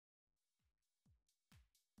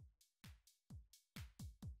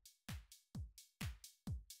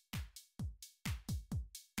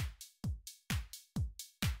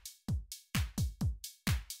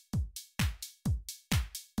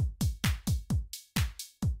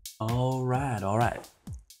All right.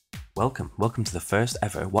 Welcome to the first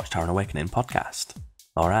ever Watchtower and Awakening podcast.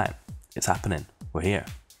 All right, it's happening. We're here.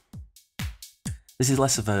 This is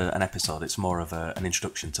less of an episode, it's more of an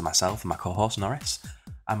introduction to myself and my co-host Norris.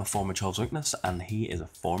 I'm a former Jehovah's Witness and he is a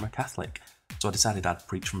former Catholic, so I decided I'd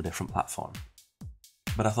preach from a different platform.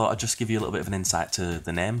 But I thought I'd just give you a little bit of an insight to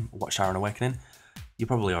the name, Watchtower and Awakening. You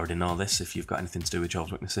probably already know this if you've got anything to do with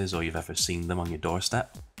Jehovah's Witnesses or you've ever seen them on your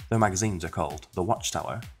doorstep. Their magazines are called The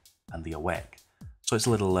Watchtower and The Awake. So it's a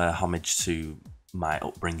little homage to my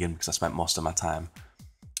upbringing because I spent most of my time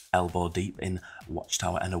elbow deep in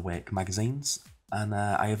Watchtower and Awake magazines. And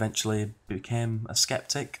I eventually became a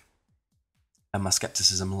skeptic, and my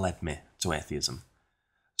skepticism led me to atheism.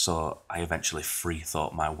 So I eventually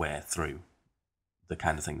free-thought my way through the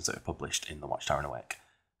kind of things that are published in the Watchtower and Awake.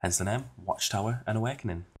 Hence the name, Watchtower and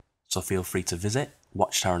Awakening. So feel free to visit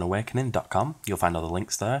watchtowerandawakening.com. You'll find all the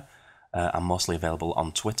links there. I'm mostly available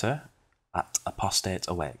on Twitter at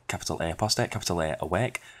apostateawake, capital A apostate, capital A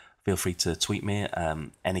awake. Feel free to tweet me.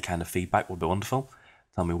 Any kind of feedback would be wonderful.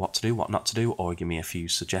 Tell me what to do, what not to do, or give me a few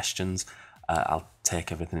suggestions. I'll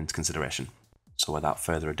take everything into consideration. So without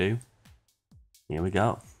further ado, here we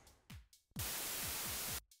go.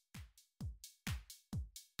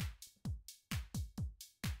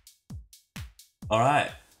 All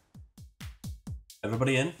right.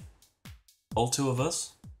 Everybody in? All two of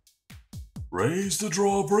us? Raise the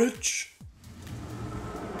drawbridge.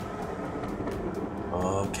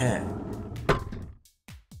 Okay.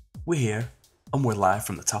 We're here, and we're live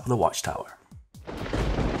from the top of the Watchtower.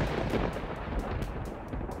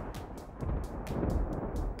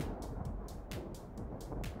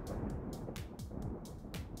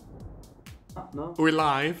 No? Are we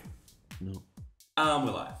live? No.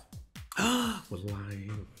 We're live. We're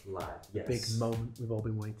live. Live, yes. Big moment we've all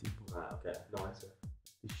been waiting for. Right, okay. No answer.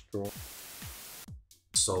 Distraught.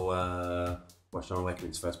 So, Watchtower and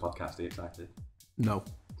Awakening's first podcast, are you excited? No.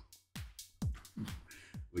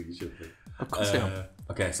 Well, you should be. Of course I am.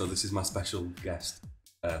 Okay, so this is my special guest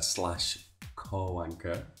slash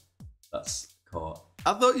co-anchor. That's co.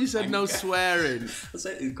 I thought you said no Anchor. swearing. That's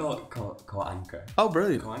it. Co-anchor. Oh,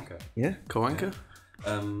 brilliant. Co-anchor. Yeah, co-anchor.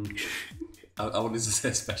 Yeah. I wanted to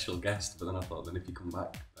say special guest, but then I thought, then if you come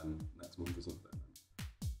back, then next month or something.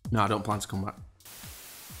 No, I don't plan to come back.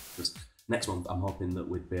 Because next month, I'm hoping that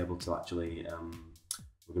we'd be able to actually, we're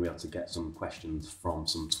going to be able to get some questions from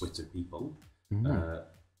some Twitter people.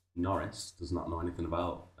 Norris does not know anything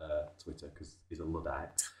about Twitter because he's a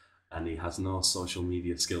Luddite and he has no social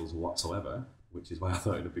media skills whatsoever, which is why I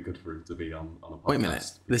thought it would be good for him to be on a podcast. Wait a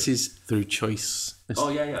minute. This is through choice. Oh,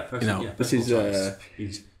 yeah. This is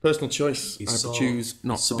personal choice. I choose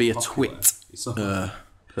not to be a twit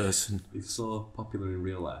person. He's so popular in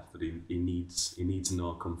real life that he needs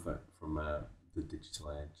no comfort from the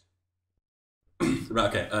digital age. Right,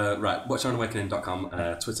 okay. Right,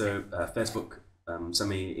 watchtowerandawakening.com, Twitter, Facebook, send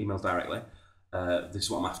me emails directly. This is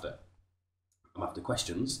what I'm after. I'm after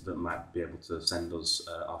questions that might be able to send us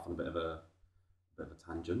off on a bit of a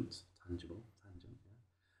tangible tangent.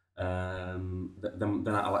 Yeah.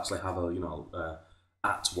 Then I'll actually have a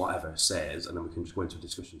at whatever says, and then we can just go into a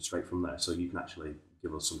discussion straight from there. So you can actually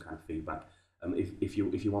give us some kind of feedback. If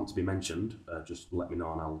you want to be mentioned, just let me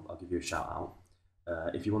know and I'll give you a shout out.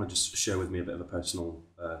 If you want to just share with me a bit of a personal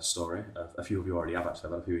story, a few of you already have actually.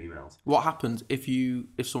 I've had a few emails. What happens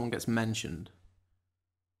if someone gets mentioned?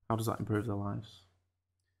 How does that improve their lives?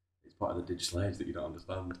 It's part of the digital age that you don't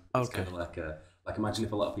understand. It's Okay. kind of like imagine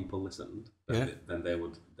if a lot of people listened, then they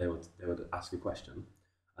would ask a question,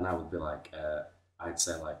 and I would be like, I'd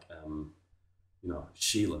say like,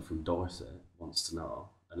 Sheila from Dorset wants to know,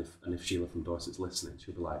 and if Sheila from Dorset's listening,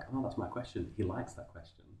 she'll be like, oh, that's my question. He likes that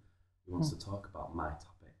question. He wants to talk about my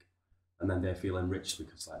topic, and then they feel enriched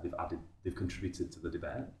because like they've contributed to the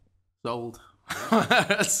debate. Sold.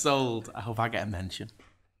 Sold. I hope I get a mention.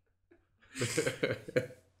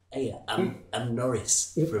 Hey, I'm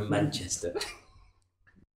Norris from Manchester.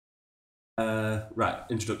 Right,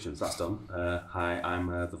 introductions, that's done. Hi, I'm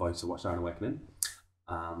the voice of Watchtower and Awakening,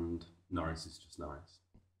 and Norris is just Norris.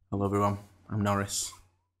 Hello, everyone. I'm Norris.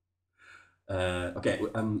 Okay,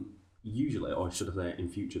 usually, or should I say in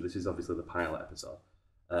future, this is obviously the pilot episode,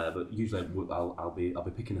 but usually I'll be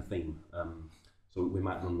picking a theme. So we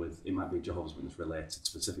might run with, it might be Jehovah's Witness related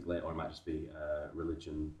specifically, or it might just be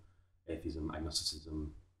religion, atheism,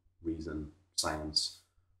 agnosticism, reason, science,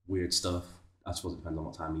 weird stuff. I suppose it depends on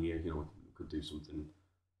what time of year. We could do something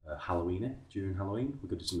Halloween-y during Halloween. We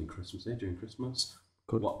could do something Christmassy during Christmas.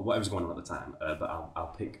 Whatever's going on at the time. But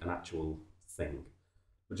I'll pick an actual thing.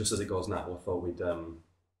 But just as it goes now, I thought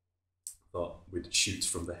we'd shoot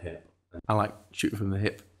from the hip. I like shooting from the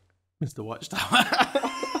hip. Mr. Watchtower.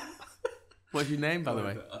 What's your name, by the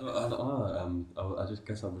way? I don't know. I just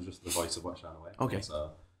guess I was just the voice of Watchtower and Awakening. Okay.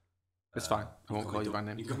 So, it's fine. I won't call you by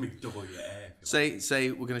name. You got me double your A.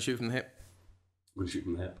 Say we're going to shoot from the hip. We're going to shoot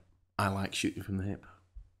from the hip. I like shooting from the hip.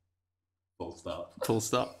 Full stop. Full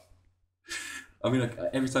stop. I mean, like,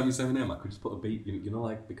 every time you say my name, I could just put a beat. You know,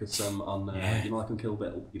 like because you know, like on Kill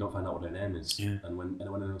Bill, you don't find out what her name is. Yeah. And when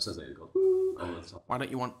anyone says it, it goes over the top. Why don't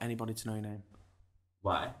you want anybody to know your name?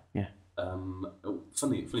 Why? Yeah.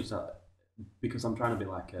 Funny stuff. Because I'm trying to be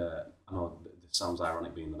like I know this sounds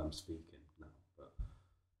ironic being that I'm speaking now, but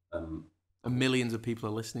and millions of people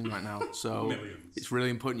are listening right now, so millions. It's really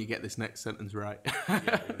important you get this next sentence right.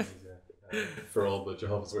 For all the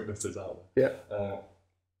Jehovah's Witnesses out there. Yeah.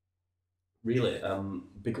 Really,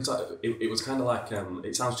 because it was kind of like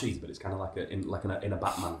it sounds cheesy, but it's kind of like in a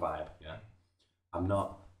Batman vibe. Yeah, I'm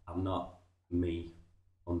not me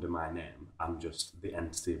under my name. I'm just the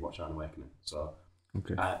entity of Watchtower and Awakening. So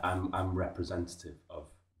okay. I'm representative of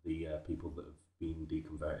the people that have been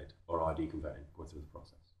deconverted or are deconverting, going through the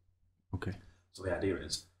process. Okay. So the idea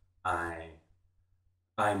is,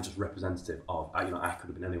 I'm just representative of. I could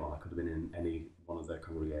have been anyone. I could have been in any one of their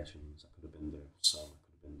congregations. I could have been their son. I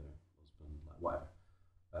could have been their husband. Like whatever.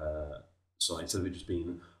 So instead of it just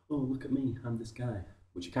being, oh look at me, I'm this guy,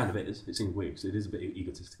 which it kind of is. It seems weird because it is a bit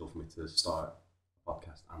egotistical for me to start a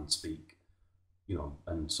podcast and speak,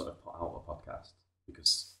 and sort of put out a podcast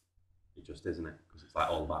because it just isn't it? Because it's like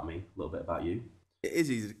all about me, a little bit about you. It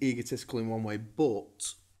is egotistical in one way,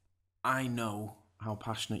 but I know how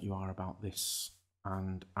passionate you are about this,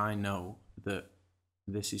 and I know that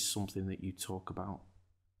this is something that you talk about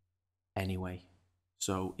anyway.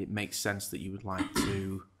 So it makes sense that you would like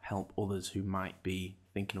to help others who might be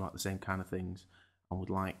thinking about the same kind of things and would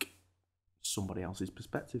like somebody else's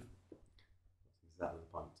perspective. That's exactly the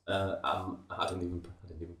point. I didn't even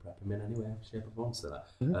prep him in any way, shape, or form to that.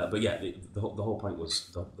 Mm-hmm. But yeah, the whole point was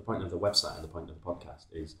the point of the website and the point of the podcast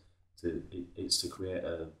is to create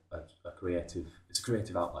a creative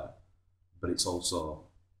outlet, but it's also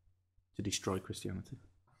to destroy Christianity.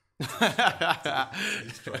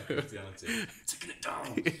 Destroy Christianity, taking it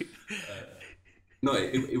down. No,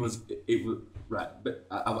 it was right, but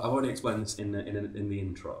I've already explained this in the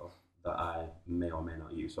intro that I may or may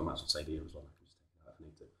not use, so I might as well say it here as well. I can just take it out if I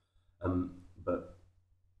need to. But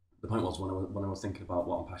the point was when I was thinking about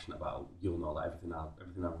what I'm passionate about, you'll know that everything I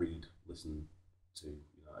read, listen to,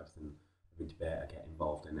 every debate I get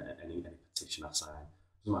involved in, any petition I sign,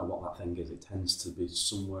 doesn't matter what that thing is, it tends to be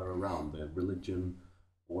somewhere around the religion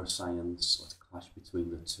or science, or to clash between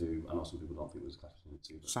the two. I know some people don't think there's a clash between the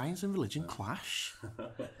two. But, science and religion clash?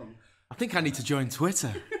 I think I need to join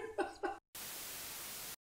Twitter.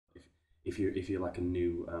 If you're like a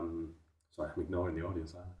new, sorry, I'm ignoring the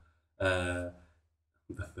audience. The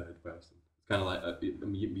third person. It's kind of like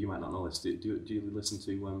you might not know this. Do you listen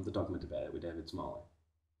to the Dogma debate with David Smalley?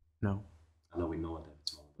 No. I know we know David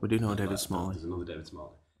Smalley. We do know David Smalley. There's another David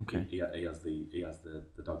Smalley. Okay. He has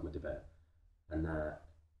the Dogma debate, and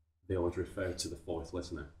they always refer to the fourth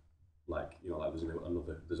listener, like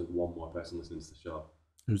there's one more person listening to the show.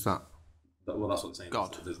 Who's that? Well, that's what they're saying.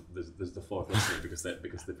 God. There's the fourth listener because they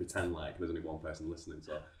pretend like there's only one person listening,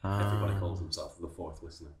 so everybody calls themselves the fourth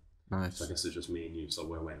listener. Nice. So I guess it's just me and you, so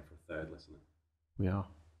we're waiting for a third listener. We are.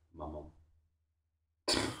 My mum.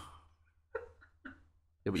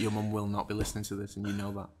 Yeah, but your mum will not be listening to this, and you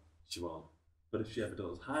know that. She won't. But if she ever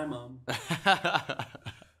does, hi mum.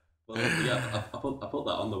 Well, yeah, I put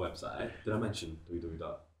that on the website. Did I mention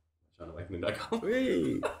www.watchtower&Awakening.com?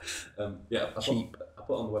 Yeah, I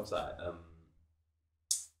put on the website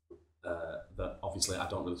that obviously I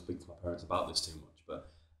don't really speak to my parents about this too much,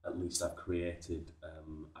 but at least I've created a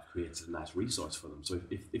nice resource for them. So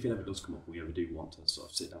if it ever does come up, we ever do want to sort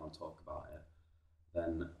of sit down and talk about it,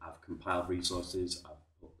 then I've compiled resources. I've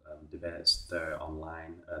put debates there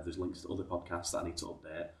online. There's links to other podcasts that I need to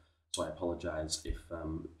update. So I apologise if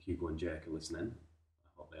Hugo and Jake are listening.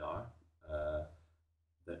 I hope they are.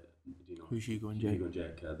 Who's Hugo and Jake? Hugo and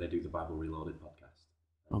Jake, they do the Bible Reloaded podcast.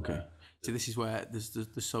 And, okay. So this is where there's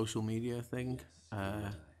the social media thing.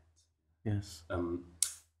 Yes.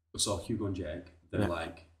 So Hugo and Jake, they're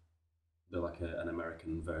like an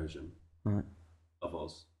American version of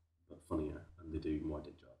us, but funnier, and they do more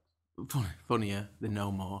dick jokes. Funnier, they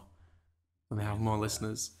know more, and they have more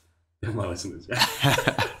listeners. They have more listeners.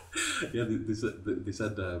 Yeah. Yeah, they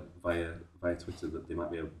said via Twitter that they might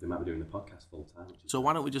be doing the podcast full time. So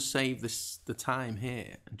why don't we just save the time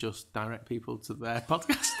here and just direct people to their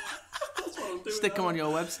podcast? That's what Stick them on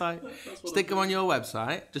your website. Stick them on your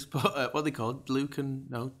website. Just put what they called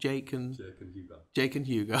Jake and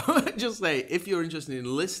Hugo. Just say if you're interested in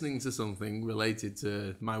listening to something related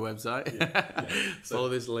to my website. Follow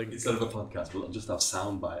this link. Instead of a podcast, we'll just have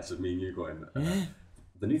sound bites of me and you going.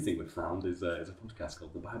 The new thing we've found is a podcast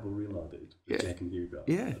called The Bible Reloaded with Jake and Hugo.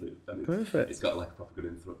 Yeah, perfect. It's got like a proper good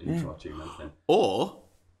intro tune and everything. Or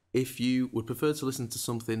if you would prefer to listen to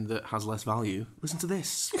something that has less value, listen to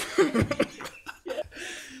this.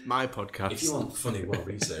 My podcast. If you want funny,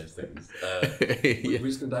 well-researched things, we're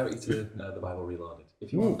just going to direct you to The Bible Reloaded.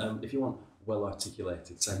 If you want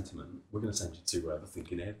well-articulated sentiment, we're going to send you to The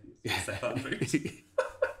Thinking Atheist.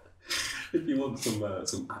 If you want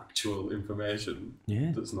some actual information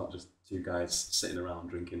that's not just two guys sitting around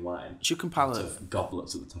drinking wine, should compile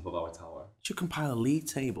goblets at the top of our tower. Should compile a league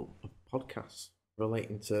table of podcasts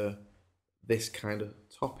relating to this kind of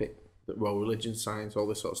topic, religion, science, all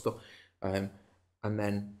this sort of stuff, and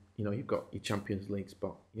then you've got your Champions League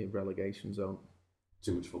spot, your relegation zone.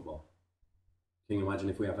 Too much football. Can you imagine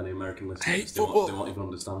if we have any American listeners? They won't even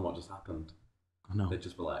understand what just happened. No. They'd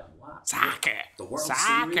just be like, what? Soccer! The World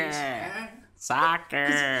Soccer! Series?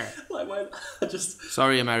 Soccer!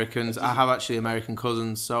 Sorry, Americans. I have actually American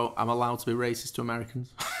cousins, so I'm allowed to be racist to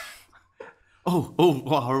Americans. Oh,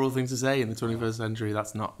 what a horrible thing to say in the 21st century.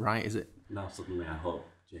 That's not right, is it? Now suddenly I hope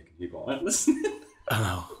Jake and Hugo aren't listening. Oh,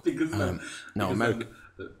 no. Because American.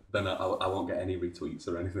 Then I won't get any retweets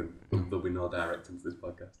or anything. There'll be no direct into this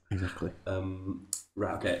podcast. Exactly.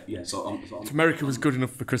 Right, okay, yeah, so if America was good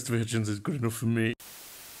enough for Christopher Hitchens, it's good enough for me.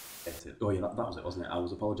 Oh yeah, that was it, wasn't it? I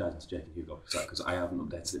was apologising to Jake and Hugo because I haven't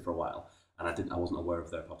updated it for a while, and I wasn't aware of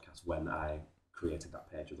their podcast when I created that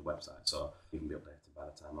page of the website, so you can be updated by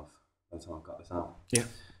the time I've got this out. Yeah.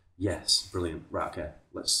 Yes, brilliant. Right, okay,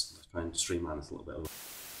 let's try and streamline this a little bit.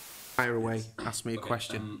 Fire away. Ask me a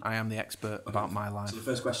question. I am the expert about my life. So the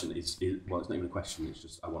first question is well, it's not even a question. It's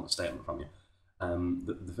just I want a statement from you.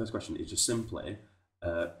 The first question is just simply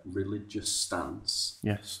religious stance.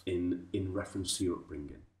 Yes. In reference to your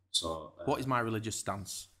upbringing. So. What is my religious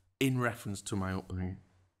stance in reference to my upbringing?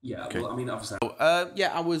 Yeah. Okay. Well, I mean, obviously.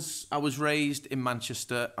 I was raised in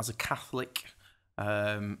Manchester as a Catholic.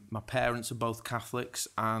 My parents are both Catholics,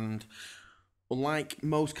 and unlike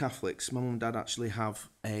most Catholics, my mum and dad actually have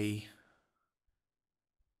a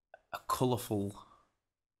colourful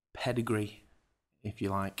pedigree, if you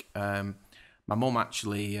like. My mum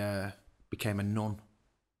actually became a nun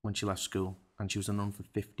when she left school, and she was a nun for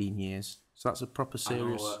 15 years. So that's a proper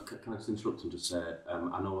serious... Can I just interrupt and just say,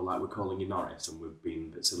 I know we're calling you Norris, and we've been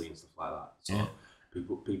a bit silly and stuff like that. So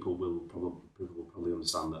people will probably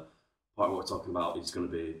understand that part of what we're talking about is going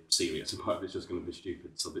to be serious, and part of it's just going to be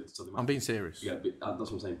stupid. So I'm being serious. Yeah, that's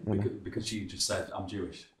what I'm saying. Because you just said I'm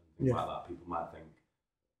Jewish and things like that, people might think,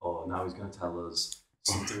 oh, now he's going to tell us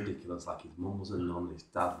something ridiculous, like his mum was a nun, his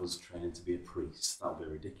dad was training to be a priest. That would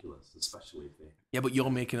be ridiculous, especially if they... Yeah, but you're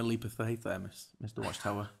making a leap of faith there, Mr.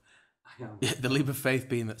 Watchtower. I am. Yeah, the leap of faith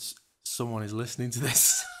being that someone is listening to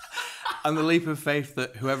this. And the leap of faith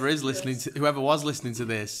that whoever was listening to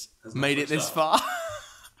this made it this far.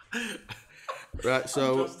 Right,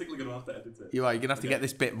 so... I'm drastically going to have to edit it. You're going to have to get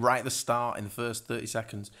this bit right at the start in the first 30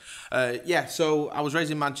 seconds. So I was raised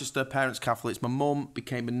in Manchester, parents Catholics. My mum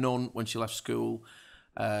became a nun when she left school.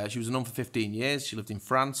 She was a nun for 15 years. She lived in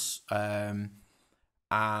France. And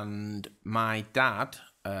my dad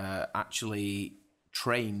actually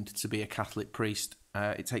trained to be a Catholic priest.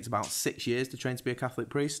 It takes about 6 years to train to be a Catholic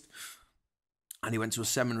priest. And he went to a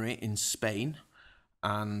seminary in Spain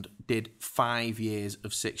and did 5 years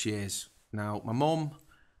of 6 years. Now, my mum,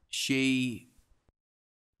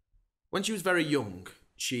 when she was very young,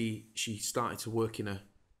 she started to work in a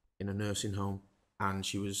nursing home, and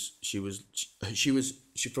she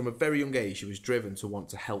from a very young age, she was driven to want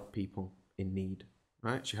to help people in need.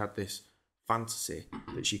 Right? She had this fantasy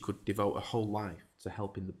that she could devote her whole life to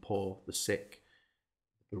helping the poor, the sick,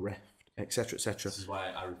 the bereft, etc., etc. This is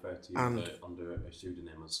why I refer to you under a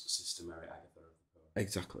pseudonym as Sister Mary Agatha of the Poor.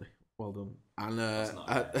 Exactly. Well done. And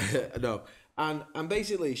no, and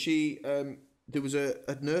basically she there was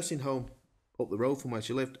a nursing home up the road from where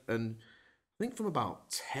she lived, and I think from about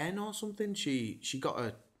 10 or something, she got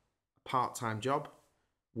a part-time job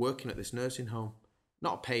working at this nursing home.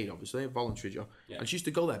 Not paid, obviously, a voluntary job. Yeah. And she used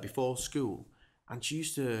to go there before school, and she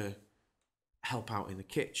used to help out in the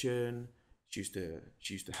kitchen. She used to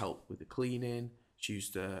help with the cleaning. She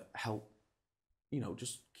used to help,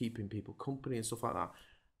 just keeping people company and stuff like that.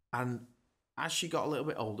 And as she got a little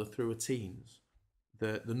bit older, through her teens,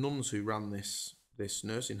 the nuns who ran this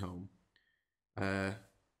nursing home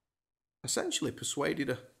essentially persuaded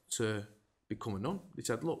her to become a nun. They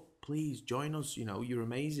said, look, please join us. You know, you're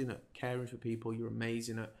amazing at caring for people. You're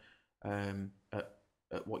amazing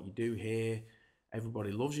at what you do here.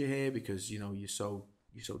 Everybody loves you here because, you know, you're so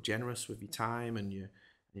generous with your time and your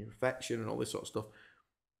affection and all this sort of stuff.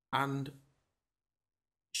 And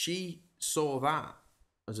she saw that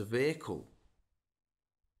as a vehicle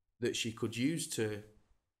that she could use to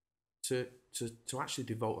actually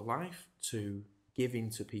devote a life to giving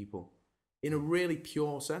to people in a really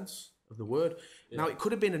pure sense of the word. Yeah. Now, it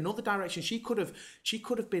could have been another direction. She could have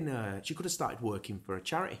started working for a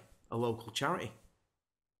charity, a local charity,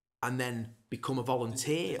 and then become a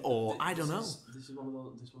volunteer, I don't know. This is one of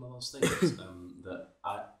those things that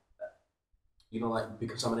I, you know, like,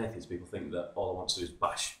 because I'm an atheist, people think that all I want to do is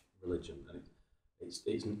bash religion, and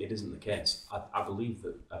it isn't the case. I believe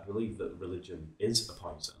that religion is a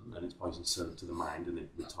poison, and it's poison to the mind, and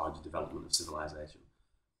it retards the development of civilization.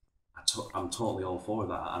 I'm totally all for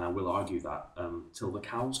that, and I will argue that till the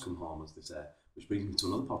cows come home, as they say. Which brings me to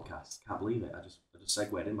another podcast. Can't believe it. I just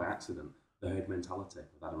segued in by accident. The Herd Mentality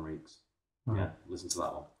with Adam Reeks. Yeah, listen to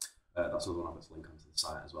that one. That's another one I've got to link onto the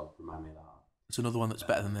site as well. Remind me of that. It's another one that's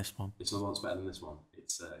better than this one. It's another one that's better than this one.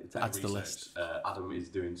 It's adds to the list. Adam is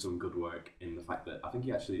doing some good work in the fact that I think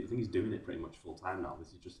he's doing it pretty much full time now. This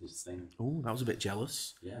is just his thing. Oh, that was a bit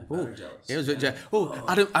jealous. Yeah, very jealous. It was a bit jealous. Oh,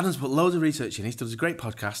 Adam's put loads of research in. He does a great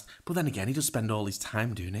podcast, but then again, he does spend all his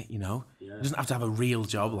time doing it. You know, he doesn't have to have a real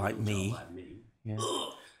job like me. Yeah.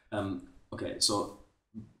 Okay, so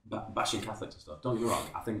bashing Catholics and stuff. Don't get me wrong.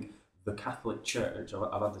 I think the Catholic Church.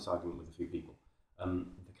 I've had this argument with a few people. The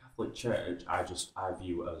Catholic Church, I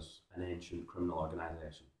view as an ancient criminal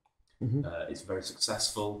organisation. Mm-hmm. It's very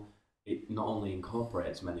successful. It not only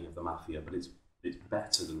incorporates many of the mafia, but it's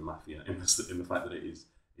better than the mafia in the fact that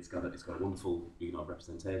it's got a wonderful, you know,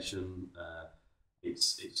 representation.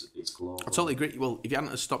 It's global. I totally agree. Well, if you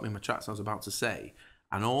hadn't stopped me in my tracks, I was about to say,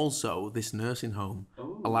 and also this nursing home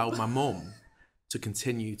allowed my mum to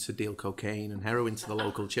continue to deal cocaine and heroin to the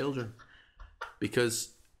local children,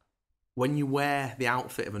 because when you wear the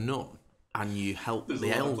outfit of a nun and you help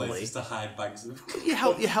the elderly, there's a lot of places to hide bags of. you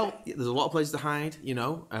help. There's a lot of places to hide, you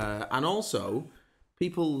know, and also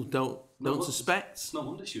people don't suspect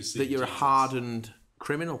that you're a hardened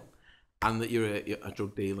criminal and that you're a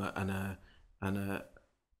drug dealer and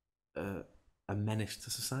a menace to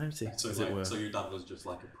society, as it were. So your dad was just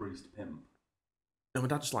like a priest pimp. No, my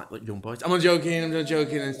dad just like young boys. I'm not joking.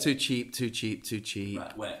 It's too cheap.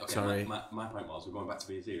 Right, wait, okay. Sorry. My point was, we're going back to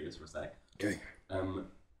being serious for a sec. Okay.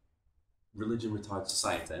 Religion retards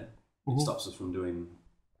society. Mm-hmm. It stops us from doing,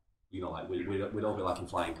 you know, like we'd all be like in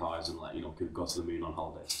flying cars and, like, you know, could go to the moon on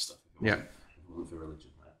holidays and stuff. If it wasn't for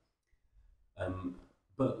religion, right?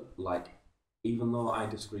 But like, even though I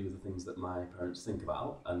disagree with the things that my parents think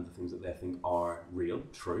about and the things that they think are real,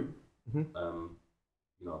 true, mm-hmm.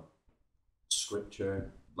 You know,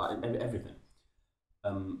 scripture, like everything.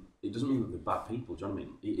 It doesn't mean that they're bad people. Do you know what I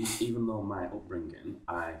mean? Even though my upbringing,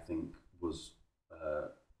 I think, was,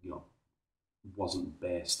 you know, wasn't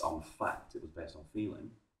based on fact, it was based on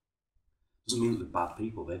feeling. Doesn't mean that they're bad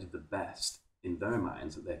people. They did the best in their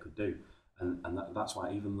minds that they could do, and that's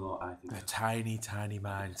why, even though I think they're tiny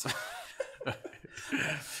minds.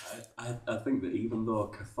 I think that even though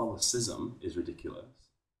Catholicism is ridiculous,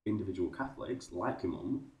 individual Catholics, like your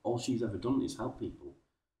mum, all she's ever done is help people.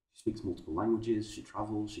 She speaks multiple languages, she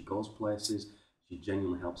travels, she goes places, she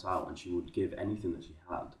genuinely helps out, and she would give anything that she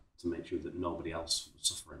had to make sure that nobody else was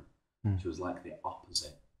suffering. She was like the opposite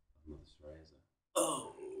of Mother Teresa.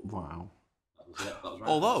 Oh, wow. That was it. That was right.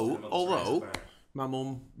 Although my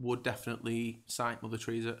mum would definitely cite Mother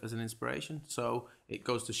Teresa as an inspiration, so it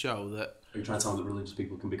goes to show that... Are you trying to tell me that religious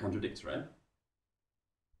people can be contradictory?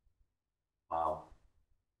 Wow.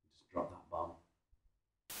 Just dropped that bomb.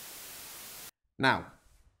 Now,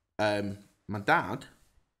 my dad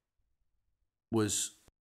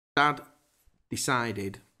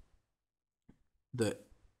decided that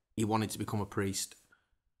he wanted to become a priest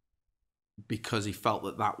because he felt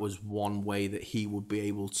that that was one way that he would be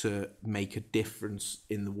able to make a difference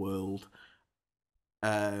in the world.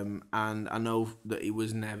 And I know that he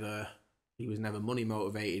was never money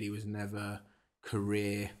motivated. He was never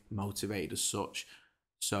career motivated as such.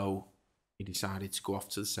 So he decided to go off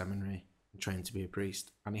to the seminary and train to be a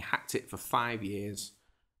priest. And he hacked it for 5 years.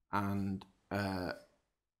 And after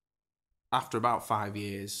about 5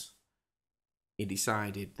 years, he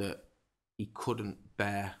decided that he couldn't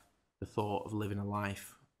bear the thought of living a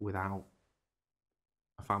life without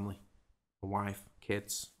a family, a wife,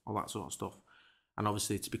 kids, all that sort of stuff. And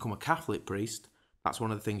obviously, to become a Catholic priest, that's one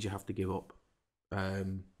of the things you have to give up.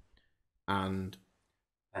 And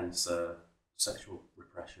hence sexual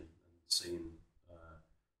repression and seeing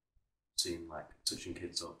seeing like touching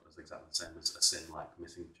kids up as exactly the same as a sin, like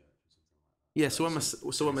missing church or something like that. Yeah.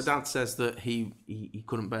 So when my dad says that he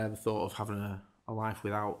couldn't bear the thought of having a life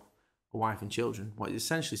without a wife and children, what he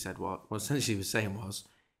essentially said, what essentially he was saying was,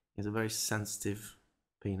 he has a very sensitive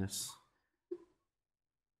penis,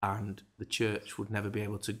 and the church would never be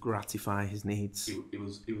able to gratify his needs.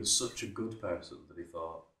 He was such a good person that he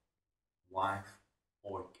thought wife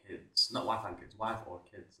or kids, not wife and kids, wife or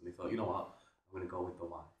kids, and he thought, you know what, I'm going to go with the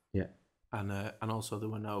wife. Yeah, and also there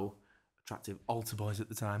were no attractive altar boys at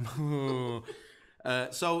the time.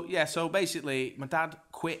 So basically, my dad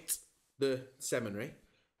quit the seminary,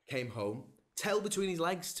 came home, tail between his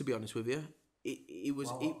legs. To be honest with you, it was.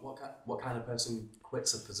 Well, what kind of person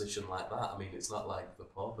quits a position like that? I mean, it's not like the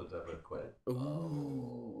Pope had ever quit.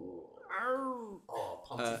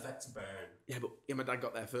 Pontifex burn. Yeah, but my dad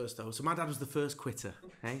got there first though. So my dad was the first quitter.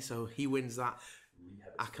 Okay, so he wins that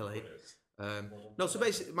accolade. No, so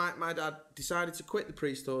basically, my dad decided to quit the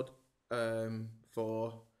priesthood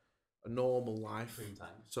for a normal life,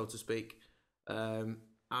 so to speak.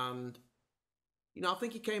 And you know, I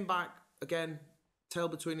think he came back again, tail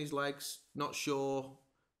between his legs, not sure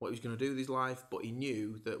what he was going to do with his life, but he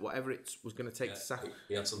knew that whatever it was going to take to sacrifice.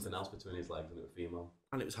 He had something else between his legs, and it was female.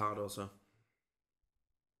 And it was hard also.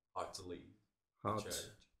 Hard to leave. Hard.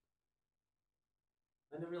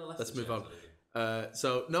 I never really left. Let's move on.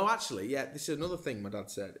 So no, actually, yeah, this is another thing my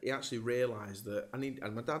dad said. He actually realised that, and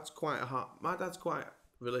my dad's quite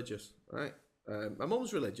religious, right? My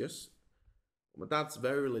mum's religious. My dad's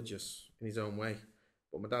very religious in his own way,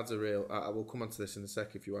 but my dad's a real. I will come on to this in a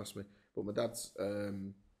sec if you ask me. But my dad's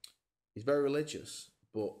he's very religious,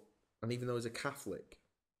 and even though he's a Catholic,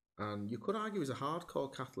 and you could argue he's a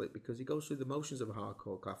hardcore Catholic because he goes through the motions of a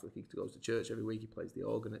hardcore Catholic. He goes to church every week. He plays the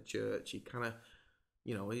organ at church. He kind of,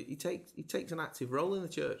 you know, he takes an active role in the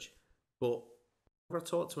church. But whenever I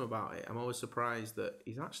talk to him about it, I'm always surprised that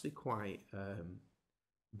he's actually quite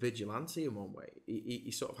vigilante in one way.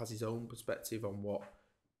 He sort of has his own perspective on what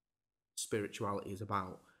spirituality is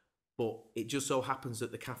about. But it just so happens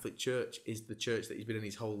that the Catholic Church is the church that he's been in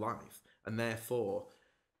his whole life. And therefore,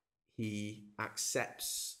 he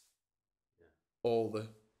accepts all the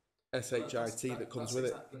shit that comes with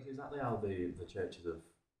it. That's exactly how the churches of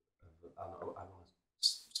I don't want to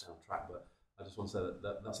stay on track, but I just want to say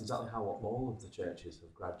that that's exactly how all of the churches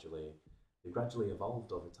have gradually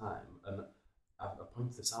evolved over time. And I've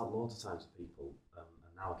pointed this out loads of times to people, and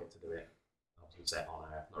now I get to do it. I was going to say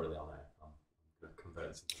on air, not really on air. I'm going to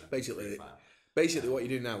convert it into basically what you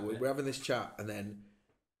do now, we're having this chat, and then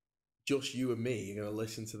just you and me are going to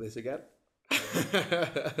listen to this again.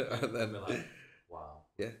 And then we're like, wow.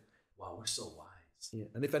 Yeah. Wow, we're so wise. Yeah.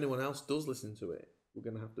 And if anyone else does listen to it, we're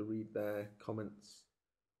going to have to read their comments.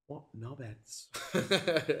 What knobheads?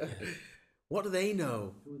 What do they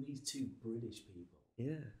know? Who are these two British people?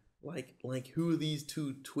 Yeah. Like who are these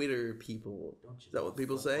two Twitter people? Is that what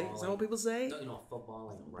people say? Is that what people say? Don't you know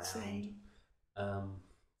footballing around?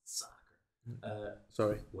 Soccer.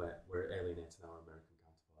 Sorry. We're alienating our American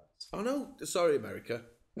counterparts. Oh no, sorry America.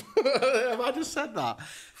 Have I just said that?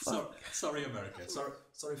 Sorry America.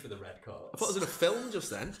 Sorry for the red card. I thought it was in a film just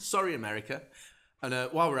then. Sorry America. And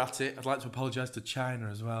while we're at it, I'd like to apologise to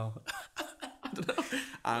China as well. I don't know.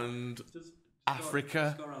 And just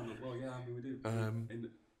Africa. Just go around the, well, yeah, I mean we do.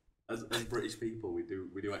 As British people, we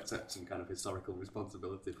do accept some kind of historical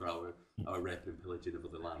responsibility for our rape and pillaging of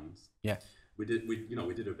other lands. Yeah. We did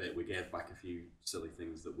a bit. We gave back a few silly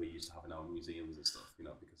things that we used to have in our museums and stuff, you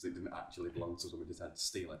know, because it didn't actually belong to us, and we just had to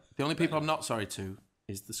steal it. The only people I'm not sorry to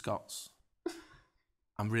is the Scots.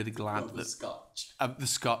 I'm really glad that the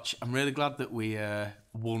Scotch. I'm really glad that we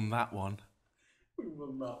won that one. We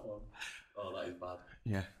won that one. Oh, that is bad.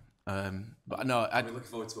 Yeah. But no, I'm looking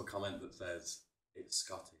forward to a comment that says it's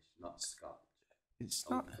Scottish, not Scotch. It's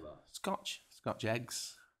not Scotch. Scotch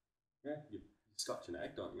eggs. Yeah, you Scotch an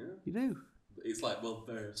egg, don't you? You do. It's like, well,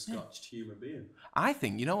 they're a Scotched human being. I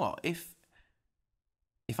think, you know what? If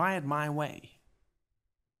I had my way,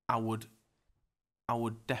 I would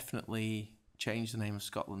definitely change the name of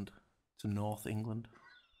Scotland to North England.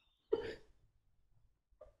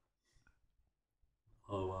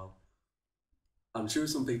 Oh wow! I'm sure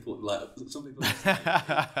some people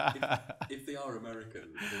if they are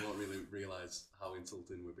American, they won't really realise how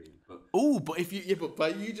insulting we're being. But by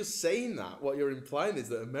you just saying that, what you're implying is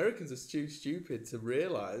that Americans are too stupid to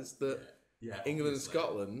realise that England and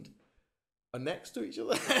Scotland are next to each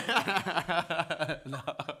other. No.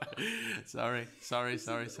 Sorry. I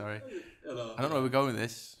don't know where we're going with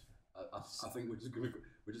this. I think we're just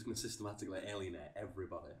gonna systematically alienate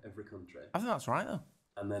everybody, every country. I think that's right though.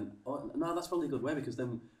 And then no, that's probably a good way, because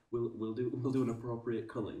then we'll do an appropriate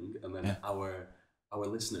culling, and then our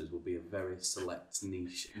listeners will be a very select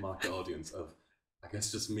niche market audience of, I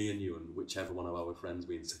guess, just me and you and whichever one of our friends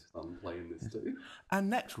we insist on playing this to. And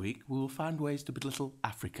next week we will find ways to belittle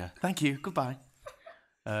Africa. Thank you. Goodbye.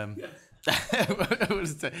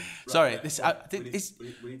 Sorry.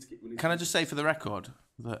 Can I just say for the record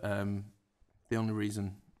that the only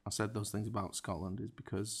reason I said those things about Scotland is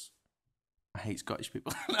because I hate Scottish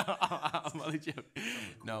people. No, I'm only joking.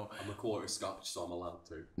 No, I'm a quarter Scotch, so I'm allowed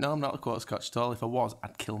to. No, I'm not a quarter Scotch at all. If I was,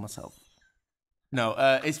 I'd kill myself. No,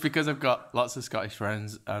 it's because I've got lots of Scottish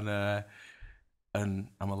friends, and I'm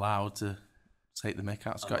allowed to take the mick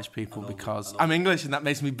out of Scottish people because I'm English, and that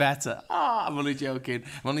makes me better. I'm only joking.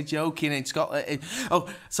 In Scotland.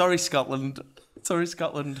 Sorry, Scotland.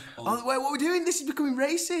 Oh, wait, what are we doing? This is becoming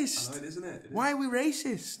racist. I know it, isn't it? Why are we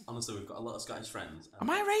racist? Honestly, we've got a lot of Scottish friends. Am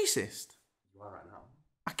I racist? You are right now.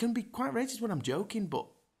 I can be quite racist when I'm joking, but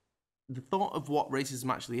the thought of what racism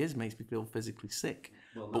actually is makes me feel physically sick.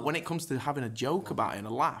 Well, no. But when it comes to having a joke about it and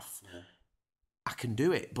a laugh, I can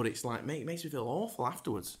do it. But it's like, it makes me feel awful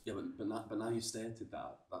afterwards. Yeah, but now you stated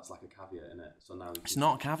that, that's like a caveat, isn't it? So now it's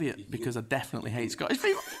not a caveat because I definitely hate Scottish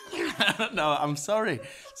people. No, I'm sorry.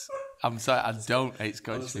 I don't hate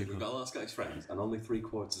Scottish people. We've got a lot of Scottish friends, and only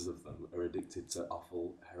 3/4 of them are addicted to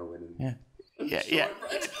awful heroin. And yeah.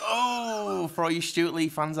 Oh, for all you Stuart Lee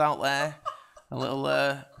fans out there, a little.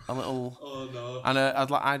 Oh no. And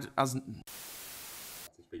as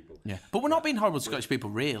people. Yeah, but we're not being horrible to Scottish people,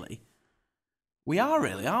 really. We are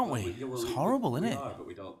really, aren't we? It's horrible, isn't it? We are, but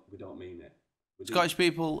we don't mean it. Scottish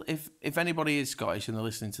people, if anybody is Scottish and they're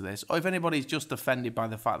listening to this, or if anybody's just offended by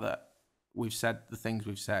the fact that we've said the things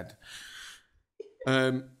we've said,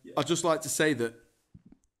 I'd just like to say that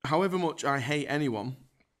however much I hate anyone,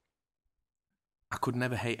 I could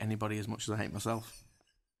never hate anybody as much as I hate myself.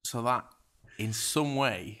 So that, in some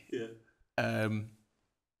way,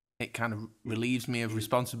 it kind of relieves me of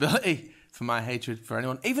responsibility for my hatred for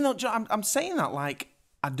anyone. Even though I'm saying that like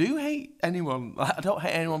I do hate anyone. Like, I don't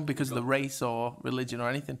hate anyone because of the race or religion or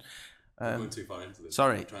anything. We're going too far into this.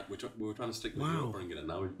 Sorry. We were trying to stick with your upbringing, and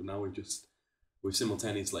now we've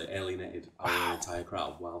simultaneously alienated our entire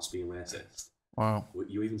crowd whilst being racist. Wow.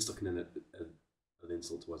 You even stuck in an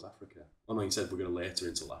insult towards Africa. Oh no, you said we're going to later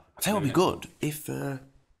insult Africa. I think it would be good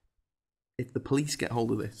if the police get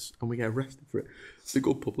hold of this and we get arrested for it. It's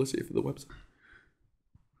good publicity for the website.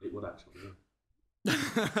 It would actually,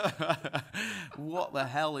 What the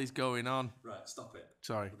hell is going on? Right, stop it.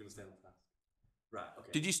 Sorry. We're going to stay on task. Right,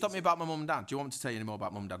 okay. Did you stop me about my mum and dad? Do you want me to tell you any more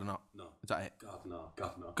about mum and dad or not? No. Is that it? God, no.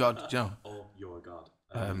 God, Joe. Oh, you're a god.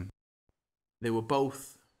 They were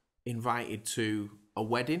both invited to a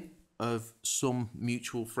wedding of some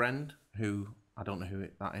mutual friend who, I don't know who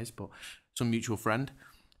that is, but some mutual friend.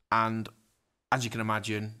 And as you can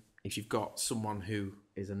imagine, if you've got someone who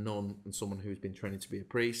is a nun and someone who's been training to be a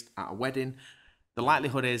priest at a wedding, the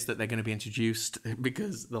likelihood is that they're going to be introduced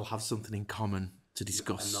because they'll have something in common to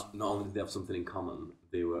discuss. And not only did they have something in common,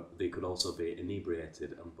 they could also be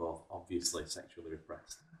inebriated and both obviously sexually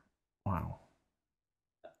repressed. Wow.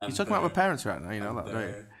 You're talking about my parents right now, you know that, don't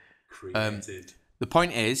you? Created. The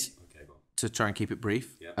point is, to try and keep it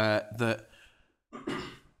brief, that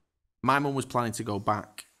my mum was planning to go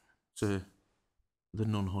back to the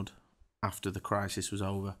nunhood after the crisis was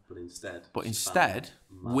over. But instead,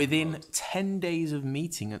 within 10 days of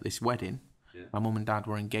meeting at this wedding, my mum and dad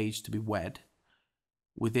were engaged to be wed.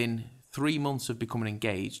 Within 3 months of becoming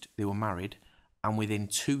engaged, they were married. And within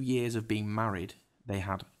 2 years of being married, they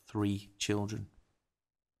had 3 children.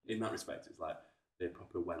 In that respect, it's like they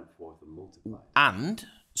probably went forth and multiplied.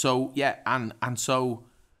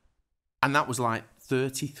 And that was like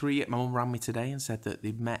 33. My mum rang me today and said that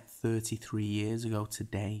they'd met 33 years ago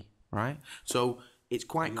today, right? So it's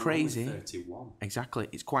quite crazy. 31. Exactly.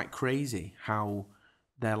 It's quite crazy how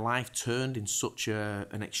their life turned in such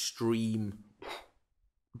an extreme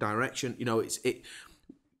direction. You know,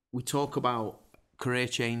 we talk about career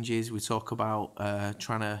changes. We talk about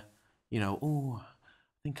trying to, I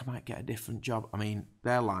think I might get a different job. I mean,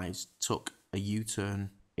 their lives took a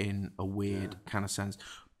U-turn in a weird kind of sense.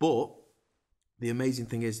 But the amazing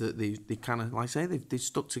thing is that they kind of, like I say, they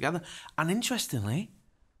stuck together. And interestingly,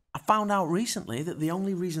 I found out recently that the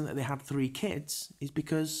only reason that they had 3 kids is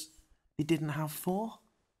because they didn't have 4.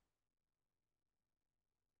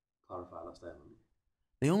 Clarify that statement.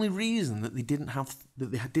 The only reason that they didn't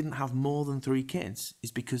have more than 3 kids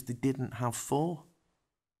is because they didn't have 4.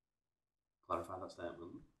 Clarify that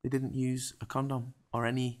statement. They didn't use a condom or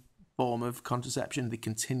any form of contraception. They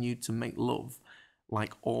continued to make love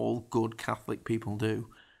like all good Catholic people do,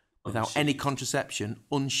 without any contraception,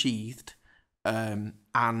 unsheathed,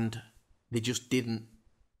 and they just didn't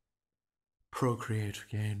procreate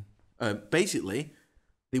again. Basically,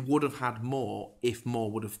 they would have had more if more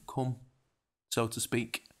would have come, so to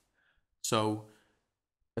speak. So,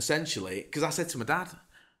 essentially, because I said to my dad,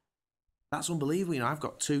 that's unbelievable. You know, I've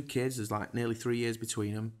got 2 kids. There's like nearly 3 years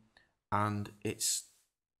between them. And it's,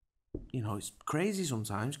 you know, it's crazy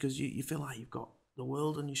sometimes because you feel like you've got the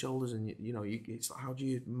world on your shoulders and, it's like, how do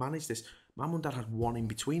you manage this? My mum and dad had 1 in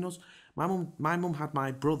between us. My mum had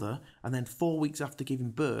my brother, and then 4 weeks after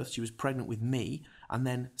giving birth, she was pregnant with me. And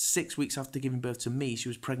then 6 weeks after giving birth to me, she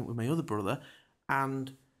was pregnant with my other brother.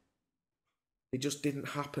 And it just didn't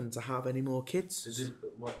happen to have any more kids. Did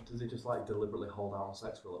they just like deliberately hold out on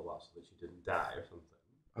sex for a little while so that she didn't die or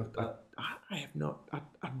something? I have not.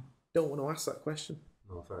 I don't want to ask that question.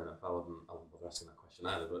 No, fair enough. I wouldn't bother asking that question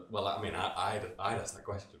either. But well, I mean, I'd ask that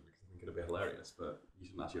question because I think it'd be hilarious. But you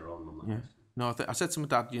shouldn't ask your own mum that question. No, I said to my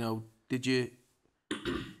dad,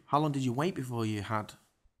 how long did you wait before you had,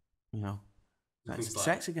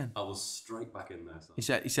 sex again? I was straight back in there. So.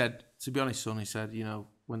 He said, to be honest, son, he said,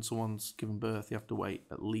 when someone's given birth, you have to wait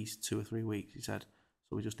at least 2 or 3 weeks. He said,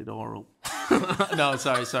 so we just did oral. No,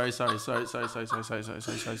 sorry. Sorry,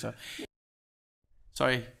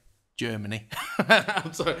 Germany.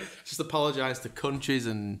 I'm sorry. Just apologise to countries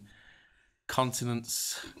and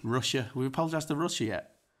continents. Russia. We've apologised to Russia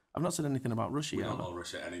yet? I've not said anything about Russia yet. We don't owe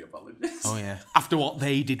Russia any apologies. Oh, yeah. After what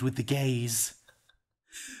they did with the gays.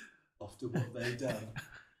 After what they done.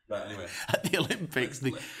 Right, anyway. At the Olympics.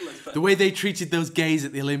 The way they treated those gays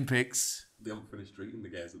at the Olympics. They haven't finished treating the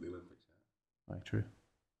gays at the Olympics yet. Right, true.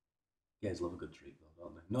 Gays love a good treat, though,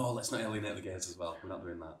 don't they? No, let's not alienate the gays as well. We're not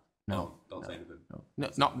doing that. No. Don't say anything. No,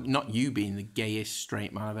 not you being the gayest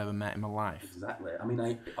straight man I've ever met in my life. Exactly. I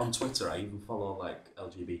mean, on Twitter, I even follow like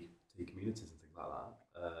LGBT communities and things like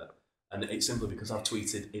that. And it's simply because I've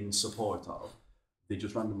tweeted in support of. They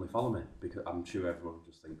just randomly follow me because I'm sure everyone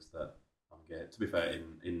just thinks that I'm gay. To be fair,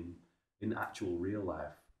 in actual real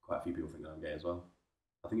life, quite a few people think that I'm gay as well.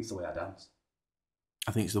 I think it's the way I dance.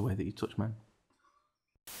 I think it's the way that you touch men.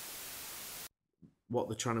 What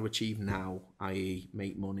they're trying to achieve now, i.e.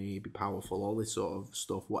 make money, be powerful, all this sort of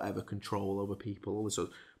stuff, whatever, control over people, all this sort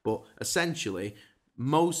of, but essentially,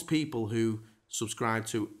 most people who subscribe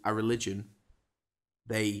to a religion,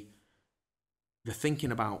 they're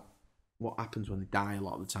thinking about what happens when they die a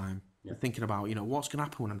lot of the time. Yeah. They're thinking about, what's going to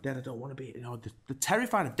happen when I'm dead? I don't want to be, they're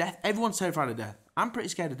terrified of death. Everyone's terrified of death. I'm pretty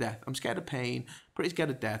scared of death. I'm scared of pain, pretty scared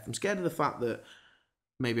of death. I'm scared of the fact that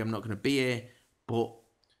maybe I'm not going to be here, but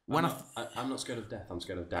I'm not scared of death. I'm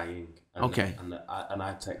scared of dying. And, okay. And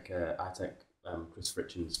I take Chris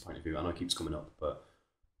Fritchin's point of view. I know it keeps coming up, but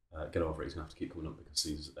get over it. He's gonna have to keep coming up because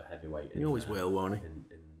he's a heavyweight. He always will, won't he? In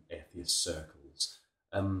atheist circles.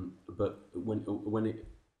 But when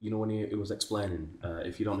it was explaining,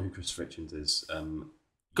 if you don't know who Chris Fritchins is,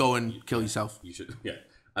 go and kill yourself. You should,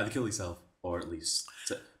 either kill yourself or at least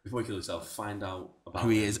before you kill yourself, find out about who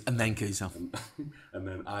he is and then kill yourself. And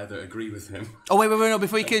then either agree with him. Oh, wait, no,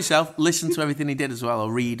 before you kill yourself, listen to everything he did as well,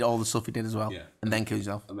 or read all the stuff he did as well, and then kill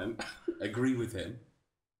yourself. And then agree with him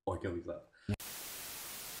or kill yourself.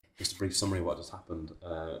 Just a brief summary of what just happened.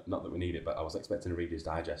 Not that we need it, but I was expecting to read his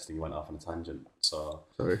digest and he went off on a tangent. So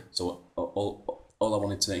all I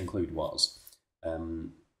wanted to include was,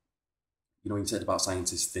 when you said about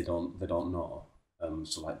scientists, they don't know.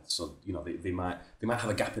 They might have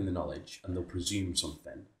a gap in the knowledge and they'll presume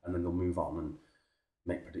something and then they'll move on and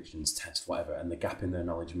make predictions, test, whatever, and the gap in their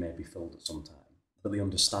knowledge may be filled at some time. But they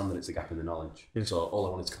understand that it's a gap in the knowledge. Yeah. So all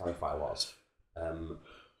I wanted to clarify was,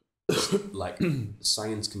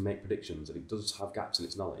 science can make predictions and it does have gaps in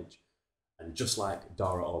its knowledge. And just like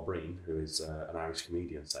Dara O'Brien, who is an Irish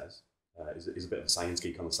comedian, says, he's a bit of a science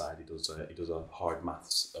geek on the side. He does a hard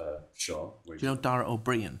maths show. Do you know Dara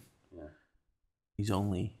O'Brien? Yeah.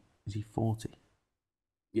 Is he 40?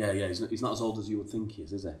 Yeah, he's not as old as you would think he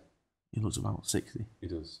is he? He looks about 60. He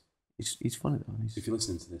does. He's funny though. If you're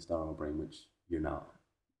listening to this, Dara O'Brien, which you're not.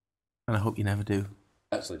 And I hope you never do.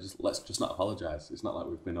 Actually, let's not apologise. It's not like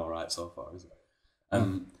we've been alright so far, is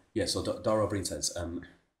it? So Dara O'Brien says,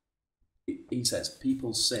 he says,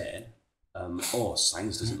 people say,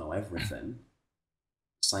 science doesn't know everything.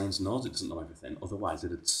 Science knows it doesn't know everything, otherwise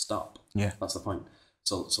it'd stop. Yeah. That's the point.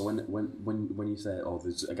 So when you say,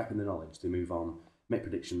 there's a gap in the knowledge, they move on, make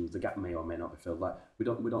predictions, the gap may or may not be filled. Like we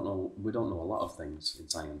don't know a lot of things in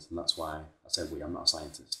science, and that's why I said I'm not a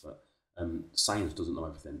scientist, but science doesn't know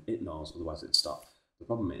everything. It knows, otherwise it'd stop. The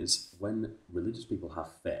problem is when religious people have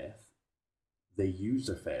faith, they use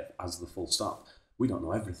their faith as the full stop. We don't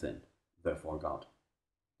know everything, therefore God.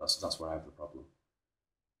 That's where I have the problem.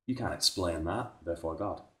 You can't explain that, therefore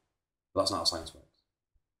God. But that's not how science works.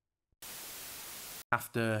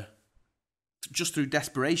 After, just through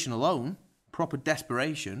desperation alone, proper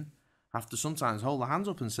desperation, have to sometimes hold their hands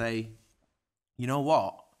up and say, you know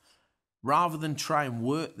what? Rather than try and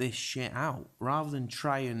work this shit out, rather than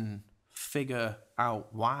try and figure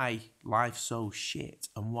out why life's so shit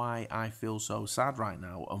and why I feel so sad right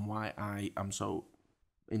now and why I am so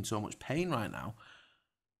in so much pain right now,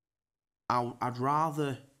 I'd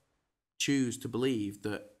rather choose to believe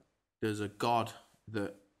that there's a God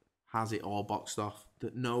that has it all boxed off,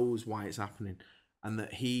 that knows why it's happening, and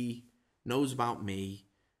that he knows about me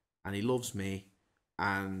and he loves me,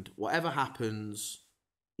 and whatever happens,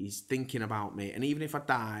 he's thinking about me. And even if I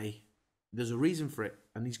die, there's a reason for it,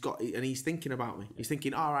 and he's thinking about me. He's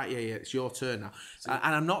thinking, all right, yeah, it's your turn now.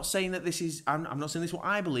 And I'm not saying that this is, I'm not saying this is what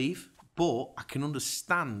I believe, but I can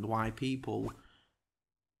understand why people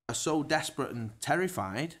are so desperate and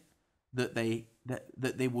terrified that they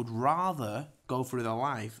would rather go through their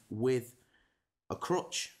life with a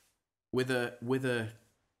crutch, with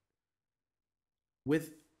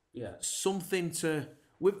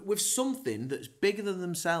something that's bigger than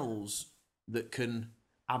themselves, that can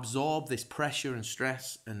absorb this pressure and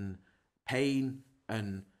stress and pain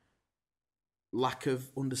and lack of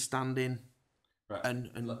understanding. Right. And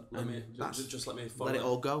let me let it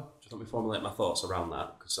all go. Just let me formulate my thoughts around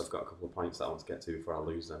that, because I've got a couple of points that I want to get to before I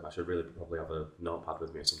lose them. I should really probably have a notepad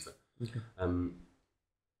with me or something. Okay.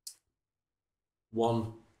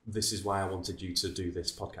 One, this is why I wanted you to do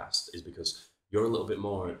this podcast, is because you're a little bit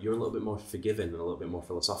more forgiving and a little bit more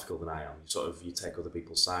philosophical than I am. You take other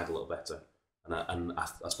people's side a little better, and I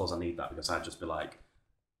suppose I need that, because I'd just be like,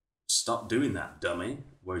 stop doing that, dummy.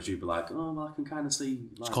 Whereas you'd be like, oh, well, I can kind of see.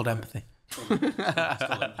 Like, it's called empathy. It's called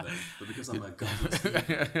empathy. But because I'm a godless,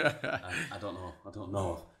 I don't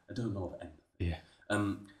know of empathy. Yeah.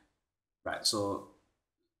 Right. So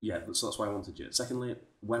yeah. So that's why I wanted you. Secondly,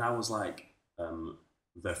 when I was like,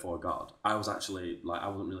 therefore God, I was actually like, I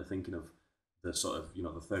wasn't really thinking of the sort of,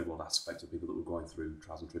 the third world aspect of people that were going through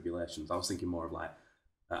trials and tribulations. I was thinking more of like,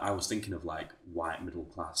 white middle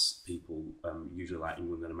class people, usually like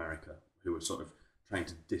England and America, who were sort of trying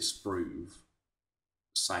to disprove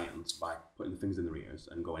science by putting the things in their ears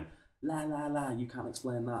and going, la la la, you can't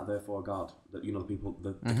explain that, therefore God. That, the people,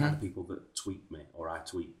 the kind of people that tweet me or I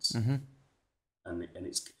tweets, and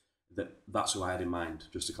it's that's who I had in mind.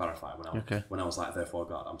 Just to clarify, when I was like, therefore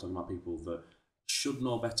God, I'm talking about people that should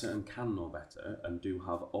know better and can know better and do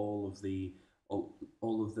have all of the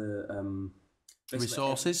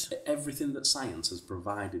resources, everything that science has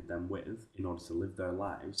provided them with in order to live their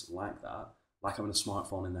lives like that, like having a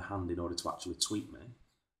smartphone in their hand in order to actually tweet me,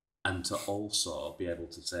 and to also be able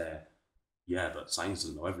to say, yeah, but science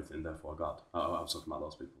doesn't know everything, therefore God. I was talking about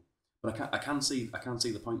those people. But I can see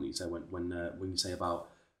the point that you say when you say about,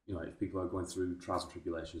 if people are going through trials and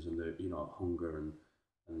tribulations and they're, hunger and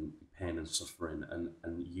pain and suffering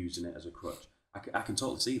and using it as a crutch. I can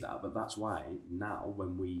totally see that, but that's why now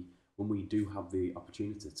when we do have the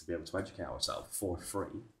opportunity to be able to educate ourselves for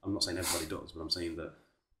free, I'm not saying everybody does, but I'm saying that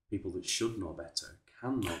people that should know better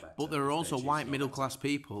can know better. But there are also white middle class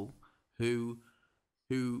people who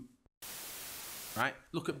right,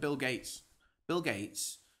 look at Bill Gates. Bill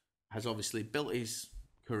Gates has obviously built his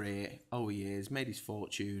career over years, made his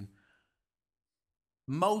fortune.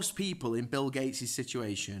 Most people in Bill Gates'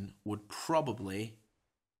 situation would probably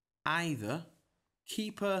either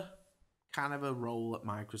keep a kind of a role at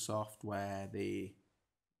Microsoft where they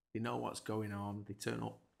know what's going on, they turn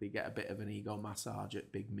up, they get a bit of an ego massage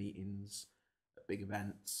at big meetings, at big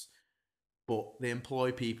events, but they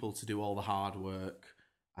employ people to do all the hard work,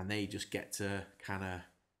 and they just get to kind of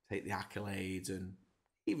take the accolades and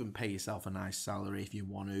even pay yourself a nice salary if you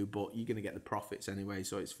want to, but you're going to get the profits anyway,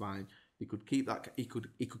 so it's fine. He could keep that. He could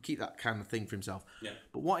keep that kind of thing for himself. Yeah.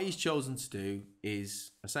 But what he's chosen to do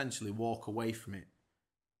is essentially walk away from it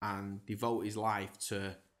and devote his life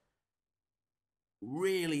to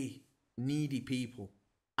really needy people.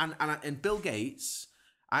 And Bill Gates,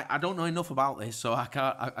 I don't know enough about this, so I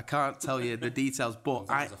can't tell you the details. But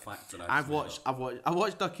I've watched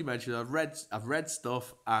documentaries. I've read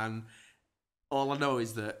stuff, and all I know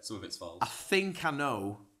is that some of it's false. I think I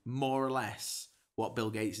know more or less what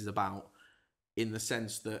Bill Gates is about, in the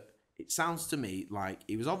sense that it sounds to me like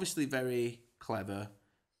he was obviously very clever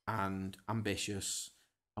and ambitious,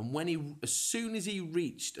 and as soon as he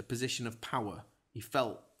reached a position of power, he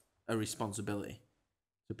felt a responsibility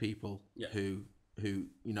to people who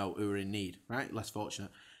are in need, right? Less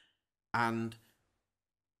fortunate. And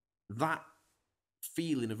that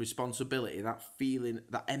feeling of responsibility, that feeling,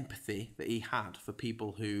 that empathy that he had for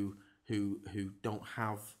people who don't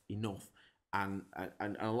have enough, And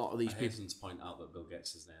a lot of these people. I hasten to point out that Bill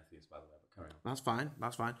Gates is an atheist, by the way, but carry on. That's fine.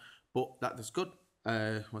 But that's good.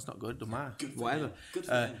 Well, it's not good, doesn't matter. Good for Whatever. him. Good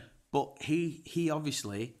for him. But he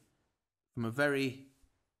obviously, from a very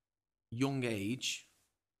young age,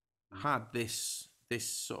 had this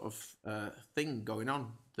sort of thing going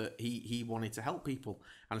on that he wanted to help people.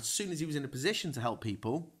 And as soon as he was in a position to help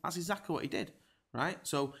people, that's exactly what he did, right?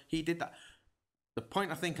 So he did that. The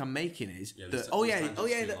point I think I'm making is that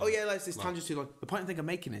let's this tangent too long. The point I think I'm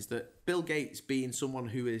making is that Bill Gates, being someone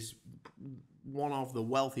who is one of the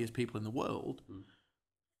wealthiest people in the world,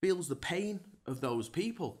 feels the pain of those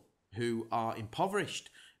people who are impoverished.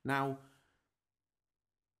 Now,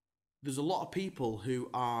 there's a lot of people who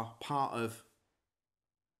are part of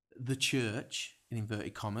the church, in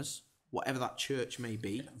inverted commas, whatever that church may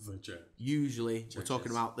be. Usually, we're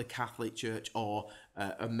talking about the Catholic Church or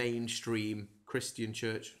a mainstream Christian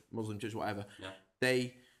church, Muslim church, whatever. Yeah.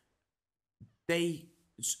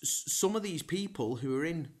 Some of these people who are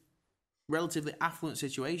in relatively affluent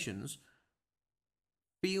situations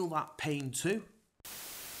feel that pain too.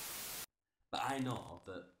 But I know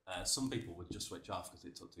that some people would just switch off because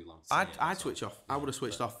it took too long to say I'd switch off. I would have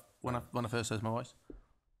switched off when I first heard my voice.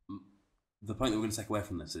 The point that we're going to take away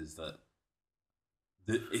from this is that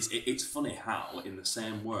it's funny how in the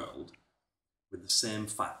same world, with the same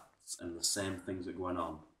facts and the same things that are going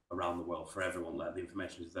on around the world for everyone, like the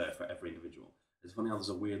information is there for every individual. It's funny how there's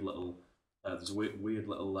a weird little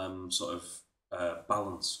sort of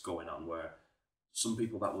balance going on where some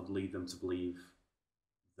people that would lead them to believe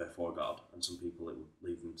they're for God, and some people it would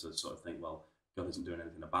lead them to sort of think, well, God isn't doing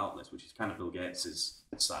anything about this, which is kind of Bill Gates'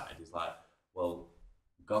 side. He's like, well,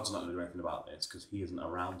 God's not going to do anything about this because he isn't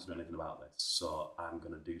around to do anything about this, so I'm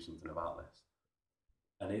going to do something about this.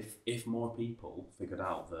 And if more people figured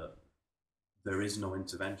out that there is no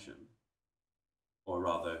intervention, or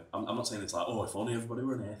rather, I'm not saying it's like, oh, if only everybody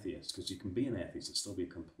were an atheist, because you can be an atheist and still be a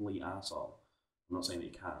complete arsehole. I'm not saying that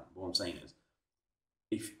you can't, but what I'm saying is,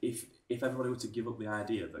 if everybody were to give up the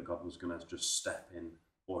idea that God was going to just step in,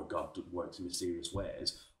 or God works in mysterious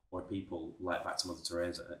ways, or people, like back to Mother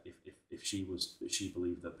Teresa, if she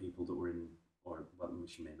believed that people that were in, or well,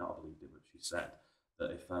 she may not have believed it, but she said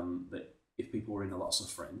that if people were in a lot of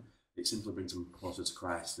suffering, it simply brings them closer to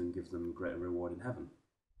Christ and gives them a greater reward in heaven.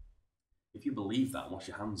 If you believe that and wash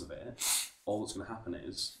your hands of it, all that's going to happen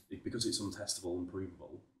is, because it's untestable,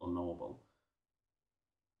 unprovable, unknowable,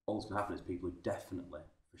 all that's going to happen is people are definitely,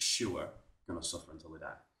 for sure, going to suffer until they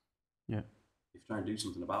die. Yeah. If you try and do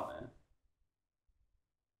something about it,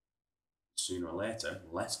 sooner or later,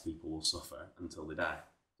 less people will suffer until they die.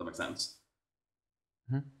 Does that make sense?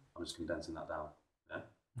 Mm-hmm. I'm just condensing that down. Yeah?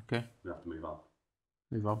 Okay. We have to move on.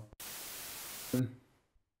 Move on.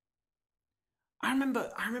 I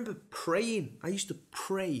remember praying. I used to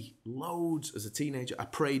pray loads as a teenager. I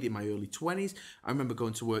prayed in my early 20s. I remember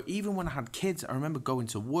going to work. Even when I had kids, I remember going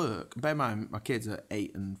to work. Bear in mind, my kids are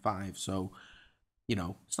 8 and 5, so, you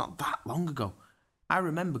know, it's not that long ago. I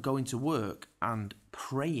remember going to work and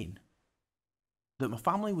praying that my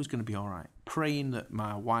family was going to be all right. Praying that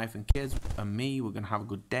my wife and kids and me were going to have a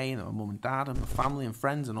good day, and that my mum and dad and my family and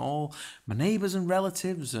friends and all my neighbours and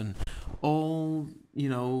relatives and all, you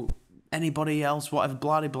know, anybody else, whatever,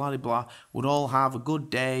 blah, blah, blah, would all have a good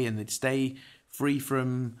day and they'd stay free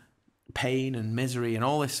from pain and misery and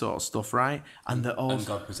all this sort of stuff, right? And that all... And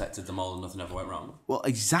God protected them all and nothing ever went wrong. Well,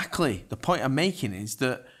 exactly. The point I'm making is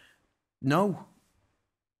that, no,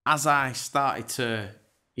 as I started to,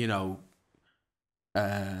 you know,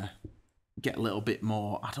 get a little bit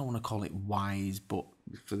more, I don't want to call it wise, but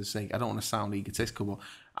for the sake, I don't want to sound egotistical, but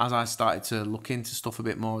as I started to look into stuff a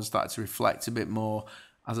bit more, I started to reflect a bit more,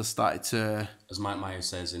 as I started to... As Mike Myers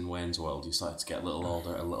says in Wayne's World, you started to get a little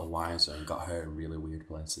older, a little wiser, and got hurt in really weird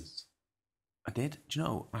places. I did? Do you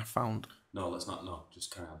know, I found... No, let's not, no,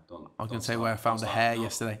 just carry on. I was going to say where I found the hair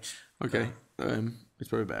yesterday. Okay, it's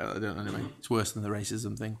probably better, I don't know, anyway. It's worse than the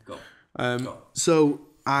racism thing. Go. So,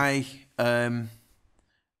 I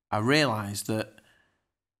realised that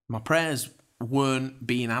my prayers weren't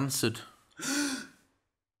being answered.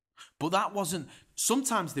 But that wasn't...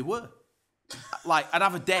 Sometimes they were. Like, I'd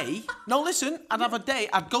have a day. No, listen, I'd have a day.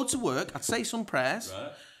 I'd go to work, I'd say some prayers.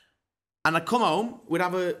 Right. And I'd come home,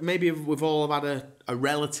 we've all had a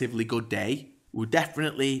relatively good day. We're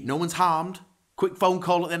definitely, no one's harmed. Quick phone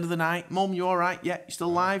call at the end of the night. Mum, you all right? Yeah, you still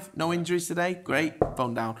alive? No injuries today? Great.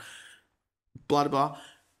 Phone down. Blah, blah, blah.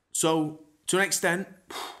 So, to an extent...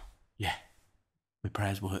 Yeah, my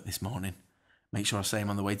prayers worked this morning. Make sure I say them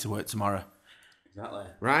on the way to work tomorrow. Exactly.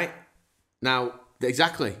 Right? Now,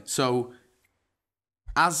 exactly. So,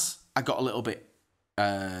 as I got a little bit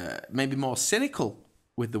maybe more cynical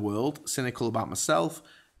with the world, cynical about myself,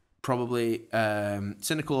 probably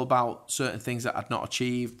cynical about certain things that I'd not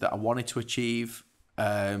achieved, that I wanted to achieve,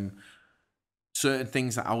 certain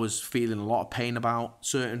things that I was feeling a lot of pain about,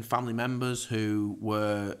 certain family members who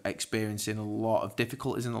were experiencing a lot of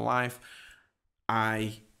difficulties in their life.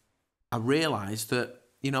 I realised that,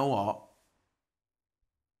 you know what,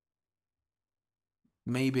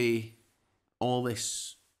 maybe all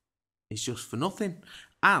this is just for nothing.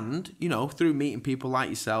 And, you know, through meeting people like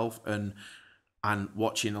yourself and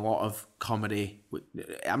watching a lot of comedy,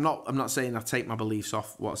 I'm not saying I take my beliefs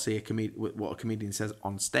off what a comedian says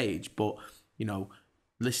on stage, but, you know,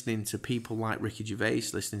 listening to people like Ricky Gervais,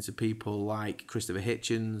 listening to people like Christopher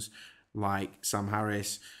Hitchens, like Sam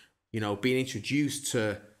Harris, you know, being introduced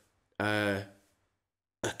to a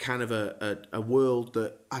kind of a world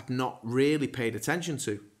that I'd not really paid attention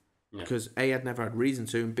to. Yeah. Because A, I'd never had reason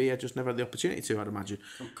to, and B, I just never had the opportunity to, I'd imagine.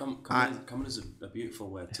 Comedy is a beautiful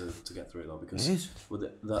way to get through it, though, because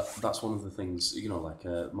that's one of the things, you know, like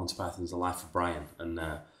Monty Python's The Life of Brian, and,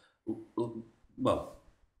 well,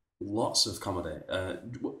 lots of comedy,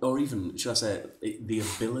 or even, should I say, the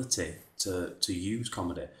ability to use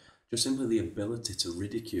comedy, just simply the ability to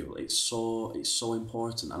ridicule, it's so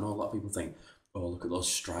important. I know a lot of people think, oh, look at those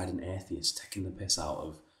strident atheists taking the piss out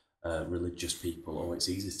of religious people. Oh, it's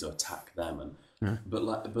easy to attack them,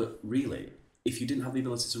 but really, if you didn't have the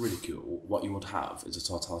ability to ridicule, what you would have is a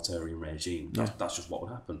totalitarian regime. That's just what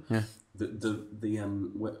would happen. Yeah. When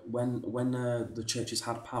the churches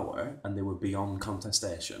had power and they were beyond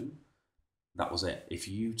contestation, that was it. If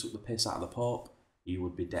you took the piss out of the Pope, you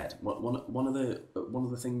would be dead. One of the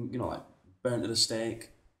things, you know, like burnt at a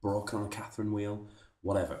stake, broken on a Catherine wheel,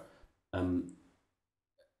 whatever.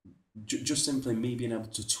 Just simply me being able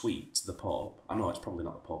to tweet the Pope. I know it's probably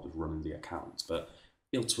not the Pope who's running the account, but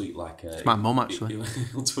he'll tweet like it's my mum, actually.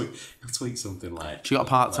 He'll tweet something like, she got a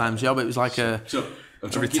part-time job. It was like a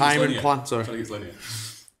retirement plan. Sorry.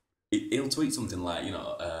 He'll tweet something like, you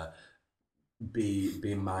know,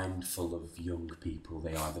 be mindful of young people.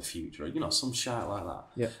 They are the future. You know, some shit like that.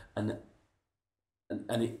 Yeah. And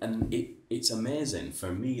it's amazing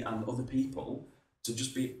for me and other people to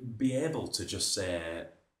just be able to just say,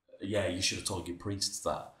 yeah, you should have told your priests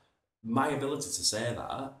that. My ability to say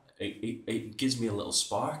that, it gives me a little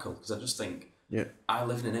sparkle, because I just think, I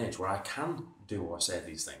live in an age where I can do or say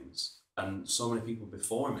these things, and so many people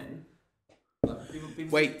before me, people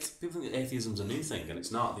think that atheism's a new thing, and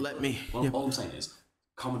it's not. All I'm saying is,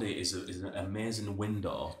 comedy is an amazing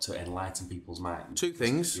window to enlighten people's minds. Two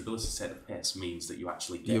things. The ability to take the piss means that you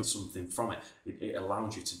actually get something from it. It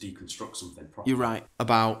allows you to deconstruct something properly. You're right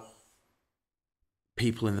about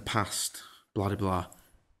people in the past, blah, blah, blah.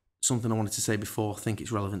 Something I wanted to say before, I think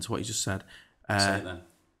it's relevant to what you just said. Say it then.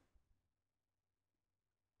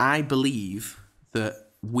 I believe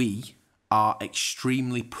that we are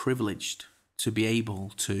extremely privileged to be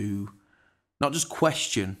able to not just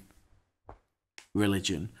question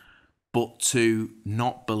religion, but to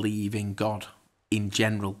not believe in God in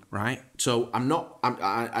general, right? So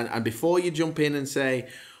and before you jump in and say,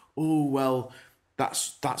 oh, well,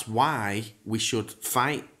 that's why we should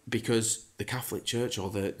fight, because the Catholic Church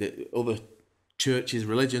or the other churches,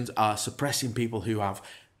 religions are suppressing people who have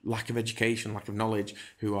lack of education, lack of knowledge,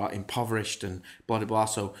 who are impoverished and blah, blah, blah.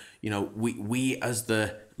 So, you know, we as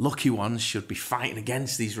the lucky ones should be fighting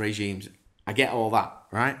against these regimes. I get all that,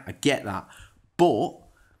 right? I get that. But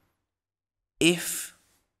if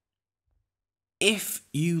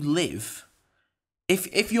you live,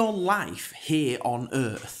 if your life here on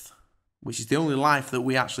earth, which is the only life that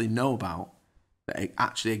we actually know about, that it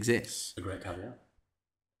actually exists. A great caveat.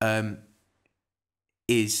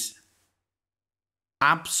 Is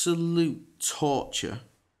absolute torture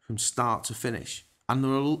from start to finish. And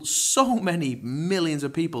there are so many millions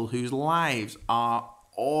of people whose lives are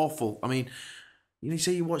awful. I mean, you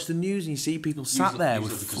say you watch the news and you see people sat there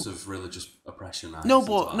usually because of religious oppression.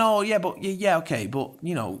 Okay, but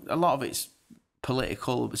you know, a lot of it's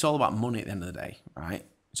political. It's all about money at the end of the day, right?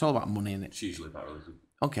 It's all about money, isn't it? It's usually about religion.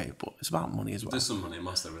 Okay, but it's about money as well. There's some money,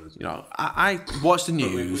 most of religion. You know, I watch the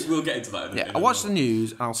news. We'll get into that. I watch the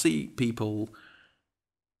news and I'll see people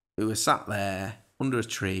who are sat there under a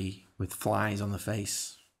tree with flies on their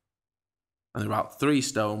face, and they're about 3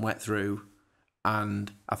 stone wet through,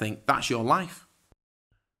 and I think, that's your life.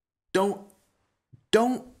 Don't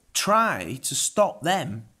try to stop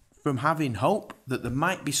them from having hope that there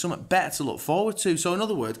might be something better to look forward to. So in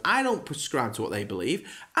other words, I don't prescribe to what they believe,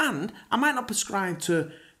 and I might not prescribe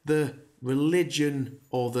to the religion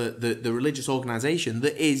or the religious organisation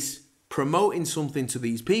that is promoting something to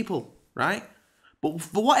these people, right? But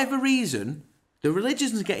for whatever reason, the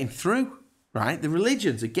religion's getting through. right? The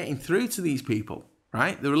religions are getting through to these people,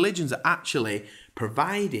 right? The religions are actually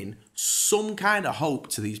providing some kind of hope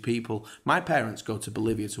to these people. My parents go to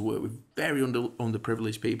Bolivia to work with very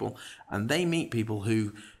underprivileged people, and they meet people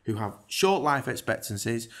who have short life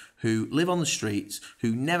expectancies, who live on the streets,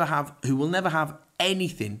 who will never have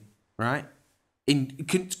anything, right?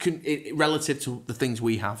 Relative to the things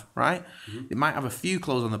we have, right? Mm-hmm. They might have a few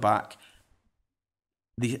clothes on the back.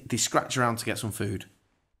 They scratch around to get some food,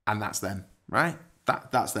 and that's them, right?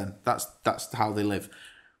 That's them. That's how they live.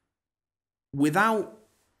 Without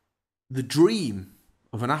the dream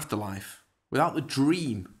of an afterlife, without the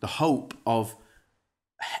dream, the hope of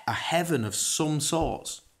a heaven of some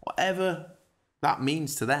sorts, whatever that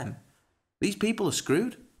means to them, these people are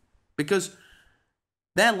screwed, because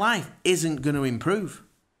their life isn't going to improve,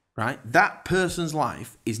 right? That person's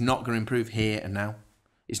life is not going to improve here and now.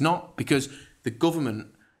 It's not, because the government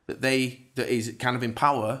that is kind of in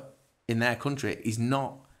power in their country is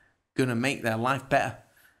not going to make their life better.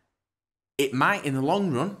 It might, in the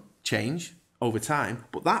long run, change over time,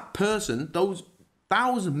 but that person, those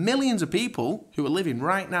thousands, millions of people who are living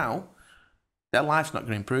right now, their life's not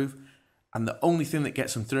going to improve. And the only thing that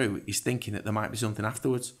gets them through is thinking that there might be something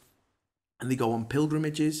afterwards. And they go on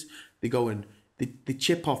pilgrimages. They go and they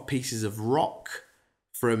chip off pieces of rock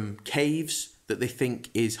from caves that they think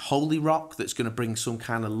is holy rock that's going to bring some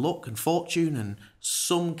kind of luck and fortune and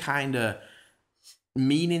some kind of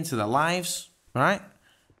meaning to their lives, right?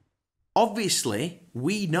 Obviously,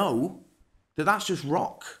 we know that that's just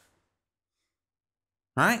rock,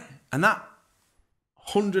 right? And that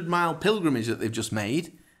 100-mile pilgrimage that they've just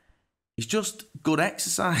made is just good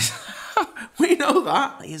exercise. We know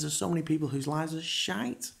that. There's so many people whose lives are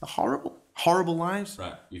shite. They're horrible. Horrible lives.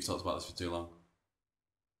 Right, you've talked about this for too long.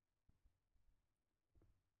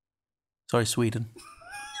 Sorry, Sweden.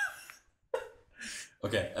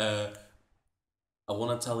 Okay, I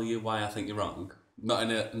want to tell you why I think you're wrong. Not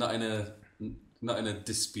in a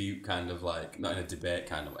dispute kind of like, not in a debate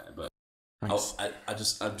kind of way, but I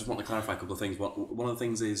just want to clarify a couple of things. One of the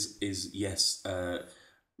things is yes,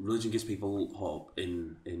 religion gives people hope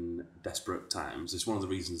in desperate times. It's one of the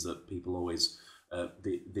reasons that people always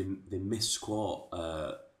they misquote.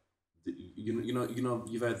 You know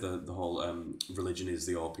you've heard the whole religion is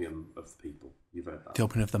the opium of the people. You've heard that. The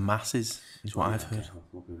opium of the masses is what I've heard.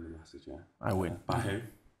 Opium of the masses, yeah. I win. By who?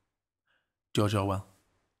 George Orwell.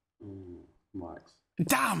 Marx.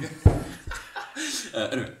 Damn.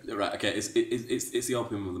 Anyway, right, okay. It's the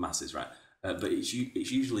opium of the masses, right? But it's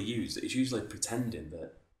usually used. It's usually pretending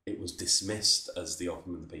that it was dismissed as the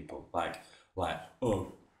opium of the people, like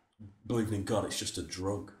oh, believing in God, it's just a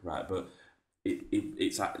drug, right? But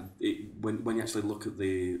when you actually look at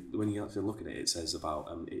it, it says about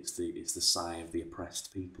it's the sigh of the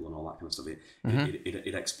oppressed people and all that kind of stuff.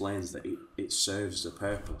 It explains that it serves a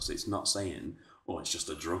purpose. It's not saying, oh, it's just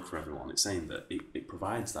a drug for everyone. It's saying that it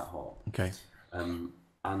provides that hope. Okay. And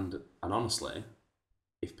honestly,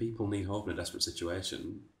 if people need hope in a desperate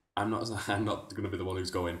situation, I'm not going to be the one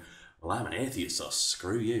who's going, well, I'm an atheist, so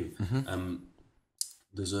screw you. Mm-hmm.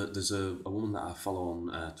 There's a woman that I follow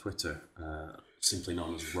on Twitter, simply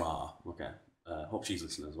known as Ra. Okay, hope she's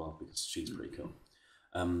listening as well because she's pretty cool.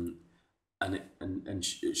 And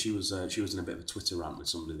she was in a bit of a Twitter rant with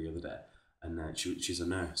somebody the other day, and she's a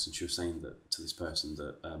nurse, and she was saying that to this person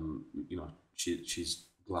that she's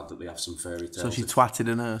glad that they have some fairy tales. So she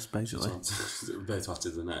twatted a nurse, basically. They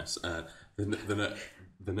twatted the nurse.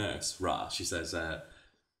 The nurse, Ra, she says, I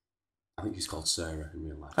think she's called Sarah in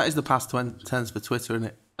real life. That is the past tense for Twitter, isn't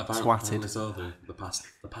it? Apparently so. The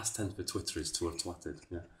past tense for Twitter is to have twatted.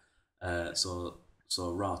 Yeah. So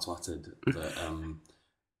Ra twatted that.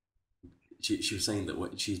 She was saying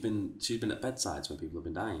that she's been at bedsides when people have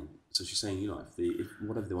been dying. So she's saying, if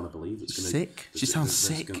whatever they want to believe, it's going to sick. She sounds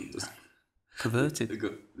sick. Perverted.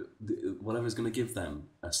 Whatever's going to give them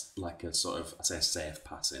a sort of, I say, a safe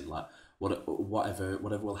passing, like whatever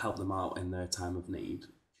will help them out in their time of need.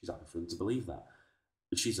 She's happy for them to believe that.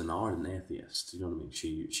 But she's an ardent atheist. You know what I mean?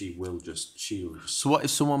 She will just. So what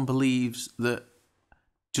if someone believes that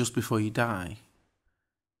just before you die,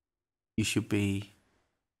 you should be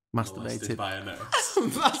masturbated by a nurse?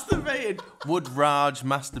 Masturbated. Would Raj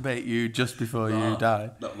masturbate you just before you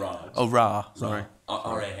die? Not Raj. Oh, Ra. Sorry.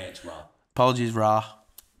 R-A-H, Ra. Apologies, Ra,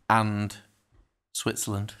 and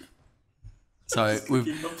Switzerland. So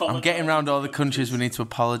I'm getting around all the countries we need to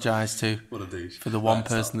apologise to. What a douche. For the one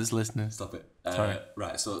person that's listening. Stop it. Sorry.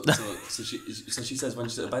 Right. So she says when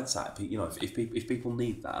she's at a bedside, if people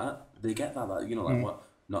need that, they get that. What?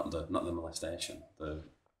 Not the molestation. The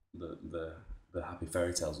happy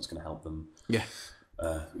fairy tales that's going to help them. Yeah.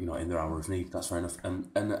 In their hour of need. That's fair enough.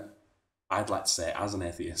 And I'd like to say, as an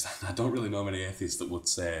atheist, I don't really know many atheists that would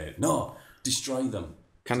say, no, destroy them.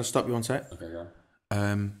 Can I stop you one sec? Okay, go.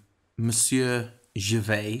 Monsieur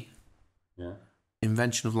Gervais, Yeah.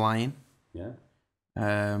 Invention of Lying. Yeah.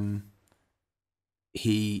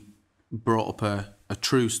 He brought up a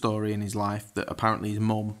true story in his life that apparently his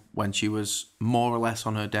mum, when she was more or less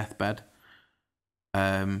on her deathbed,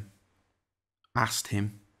 asked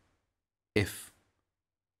him if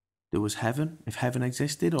there was heaven, if heaven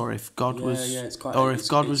existed, or if God was, if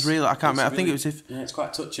God was real. I can't remember. I think it was if. Yeah, it's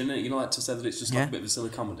quite touching, isn't it? You know, like to say that it's just like a bit of a silly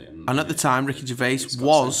comedy. And at the time, Ricky Gervais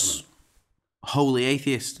was wholly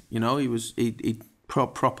atheist. You know, he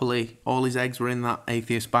properly, all his eggs were in that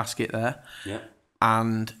atheist basket there. Yeah.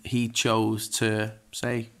 And he chose to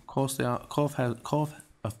say, of course they are,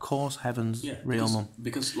 of course heaven's real, mum.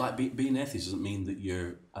 Because like being atheist doesn't mean that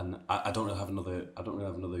you're, and I don't really have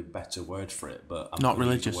another better word for it, but I'm not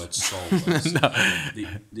religious. The word soulless. No.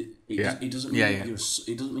 It doesn't mean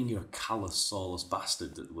it doesn't mean you're a callous, soulless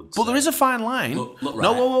bastard that would. But there is a fine line. Look, right.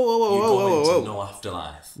 No, whoa. No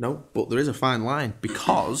afterlife. No, but there is a fine line,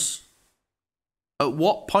 because at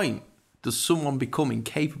what point does someone become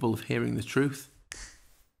incapable of hearing the truth?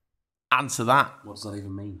 Answer that. What does that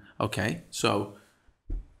even mean? Okay, so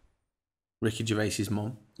Ricky Gervais's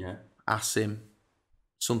mum asks him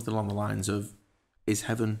something along the lines of, is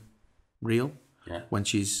heaven real? Yeah. When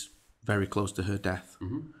she's very close to her death.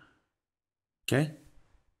 Mm-hmm. Okay?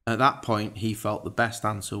 At that point, he felt the best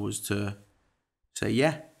answer was to say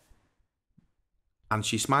yeah. And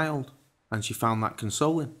she smiled, and she found that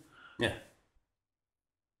consoling. Yeah.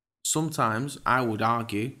 Sometimes I would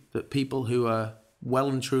argue that people who are well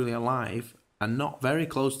and truly alive and not very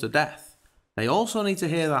close to death, they also need to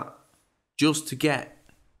hear that just to get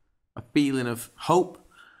a feeling of hope.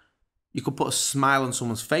 You could put a smile on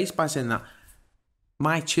someone's face by saying that.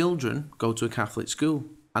 My children go to a Catholic school,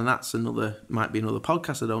 and that's might be another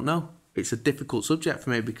podcast, I don't know. It's a difficult subject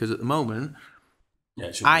for me because at the moment,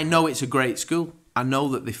 I know it's a great school. I know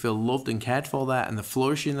that they feel loved and cared for there, and they're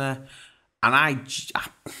flourishing there. And I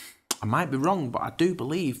might be wrong, but I do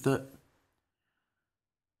believe that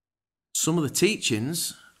some of the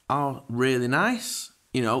teachings are really nice.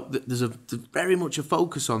 You know, there's very much a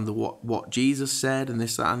focus on what Jesus said and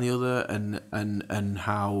this, that, and the other, and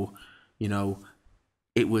how, you know,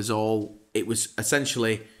 it was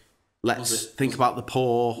essentially let's think about the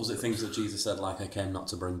poor. Was it things that Jesus said, like, I came not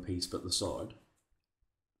to bring peace but the sword?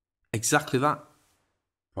 Exactly that.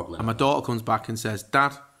 Probably. And my daughter comes back and says,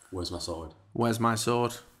 Dad, where's my sword? Where's my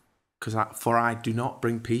sword? For I do not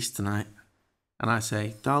bring peace tonight. And I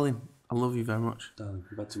say, darling, I love you very much. Darling,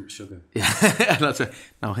 you've had too much sugar. Yeah. And I say,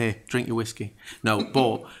 now here, drink your whiskey. No,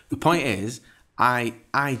 but the point is, I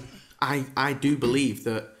do believe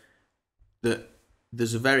that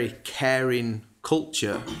there's a very caring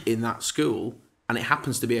culture in that school, and it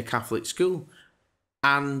happens to be a Catholic school.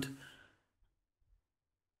 And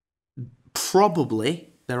probably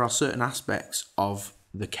there are certain aspects of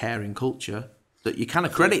the caring culture that you kind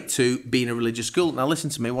of credit to being a religious school. Now listen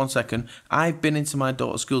to me 1 second. I've been into my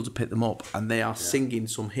daughter's school to pick them up, and they are singing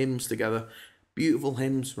some hymns together. Beautiful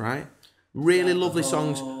hymns, right? Really lovely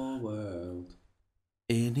songs. World.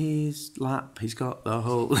 In his lap, he's got the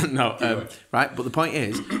whole... right? But the point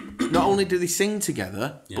is, not only do they sing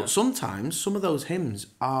together, but sometimes some of those hymns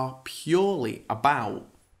are purely about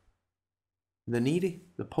the needy,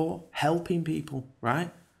 the poor, helping people,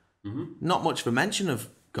 right? Mm-hmm. Not much of a mention of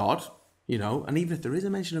God, you know, and even if there is a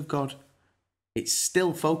mention of God, it's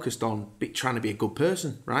still focused on trying to be a good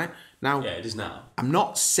person, right? Now, yeah, it is now. I'm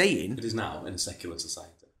not saying... It is now in a secular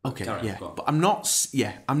society. Okay, but I'm not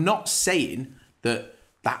saying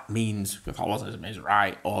that means Catholicism is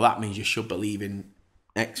right, or that means you should believe in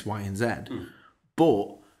X, Y, and Z.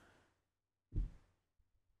 But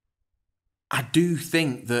I do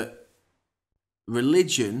think that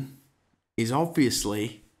religion is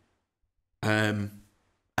obviously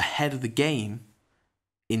ahead of the game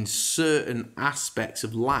in certain aspects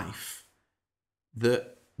of life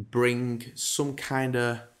that bring some kind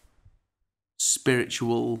of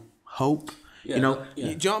spiritual hope. Yeah, do you know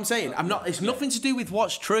what I'm saying? It's nothing to do with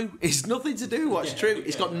what's true. It's nothing to do with what's true.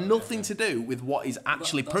 It's got nothing to do with what is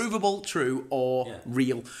actually provable, true, or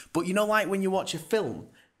real. But you know, like when you watch a film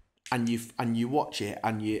and you watch it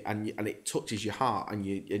and it touches your heart and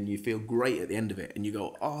you feel great at the end of it and you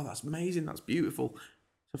go, oh, that's amazing, that's beautiful.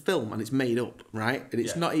 It's a film and it's made up, right? And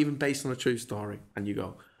it's not even based on a true story. And you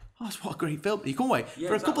go, oh, what a great film. You come away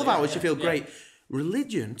for a couple of hours, you feel great.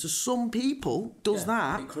 Religion, to some people, does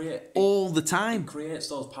that all the time. It creates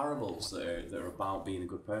those parables that are about being a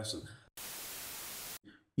good person.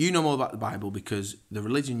 You know more about the Bible because the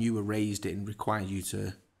religion you were raised in required you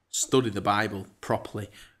to study the Bible properly.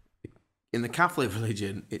 In the Catholic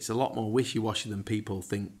religion, it's a lot more wishy-washy than people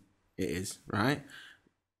think it is, right?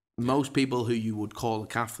 Most people who you would call a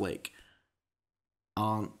Catholic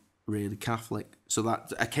aren't really Catholic. So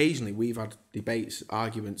that occasionally we've had debates,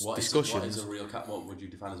 arguments, discussions. What is a real Catholic? What would you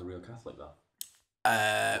define as a real Catholic, though?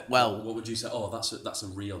 Well, what would you say? Oh, that's a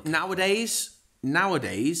real Catholic.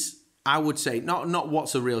 Nowadays, I would say not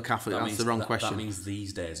what's a real Catholic. That's the wrong question. That means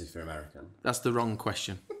these days, if you're American. That's the wrong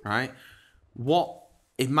question, right? What,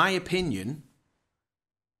 in my opinion,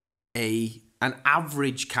 an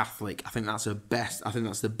average Catholic. I think that's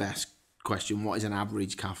the best question. What is an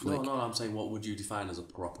average Catholic? No, I'm saying what would you define as a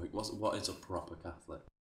proper? What is a proper Catholic?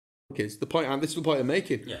 Okay, this is the point I'm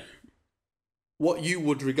making. Yeah. What you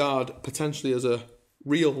would regard potentially as a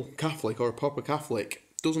real Catholic or a proper Catholic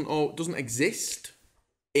doesn't exist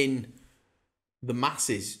in the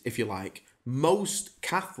masses, if you like. Most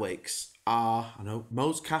Catholics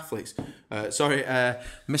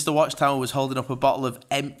Mr. Watchtower was holding up a bottle of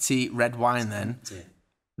empty red wine then.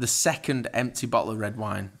 The second empty bottle of red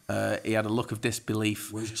wine. He had a look of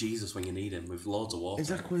disbelief. Where's Jesus when you need him? With loads of water.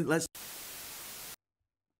 Exactly.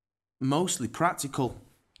 Mostly practical.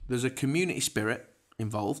 There's a community spirit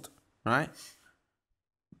involved, right?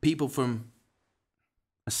 People from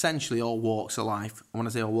essentially all walks of life. And when I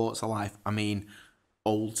say all walks of life, I mean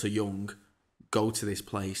old to young, go to this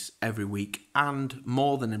place every week and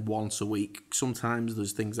more than once a week. Sometimes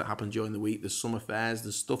there's things that happen during the week. There's summer fairs.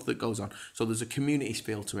 There's stuff that goes on. So there's a community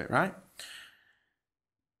feel to it, right?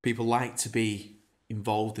 People like to be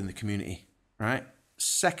involved in the community, right?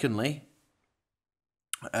 Secondly,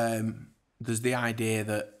 there's the idea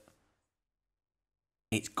that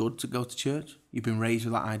it's good to go to church. You've been raised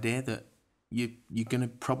with that idea that you're going to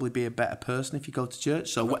probably be a better person if you go to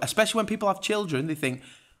church. So especially when people have children, they think,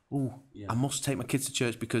 I must take my kids to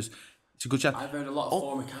church because it's a good chance. I've heard a lot of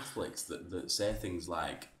former Catholics that say things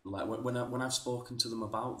like when I've spoken to them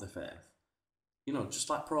about the faith, just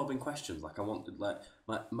like probing questions. Like I wanted, like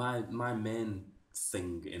my main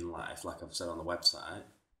thing in life, like I've said on the website,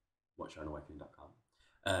 Watchtower&Awakening.com.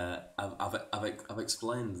 I've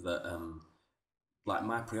explained that like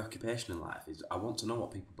my preoccupation in life is I want to know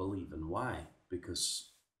what people believe and why,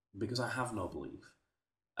 because I have no belief.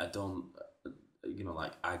 I don't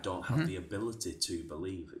have the ability to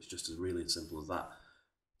believe. It's just as really as simple as that.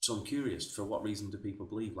 So I'm curious, for what reason do people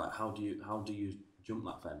believe? Like, how do you jump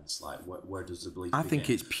that fence? Like, where does the belief begin? I think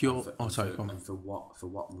it's pure. And for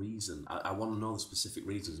what reason? I want to know the specific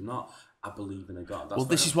reasons. Not I believe in a God. That's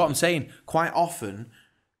this is what I'm saying. Quite often,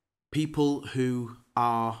 people who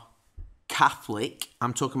are Catholic.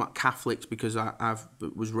 I'm talking about Catholics because I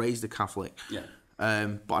was raised a Catholic. Yeah.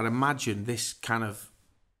 But I'd imagine this kind of.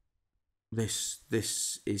 This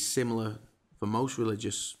is similar for most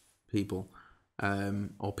religious people,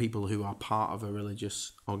 or people who are part of a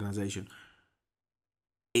religious organisation.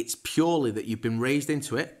 It's purely that you've been raised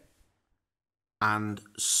into it, and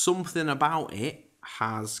something about it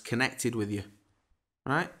has connected with you,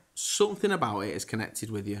 right? Something about it has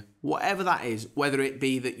connected with you. Whatever that is, whether it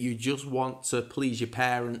be that you just want to please your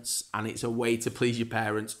parents and it's a way to please your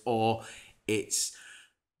parents, or it's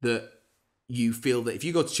that you feel that if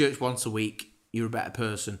you go to church once a week, you're a better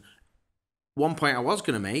person. One point I was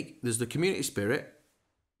going to make, there's the community spirit,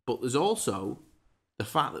 but there's also the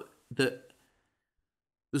fact that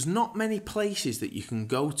there's not many places that you can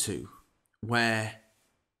go to where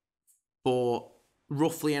for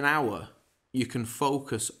roughly an hour you can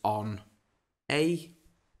focus on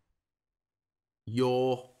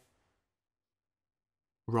your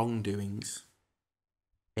wrongdoings,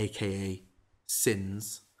 aka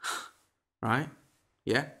sins, right?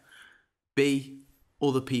 Yeah. B,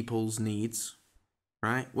 other people's needs,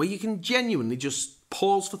 right? Where you can genuinely just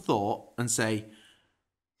pause for thought and say,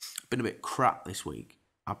 I've been a bit crap this week.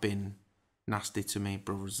 I've been nasty to me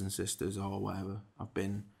brothers and sisters or whatever. I've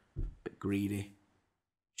been a bit greedy.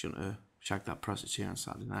 Shouldn't have shagged that prostitute on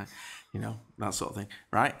Saturday night. That sort of thing,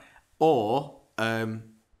 right? Or,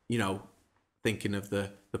 thinking of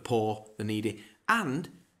the poor, the needy, and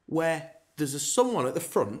where there's someone at the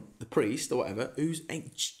front, the priest or whatever, who's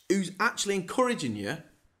actually encouraging you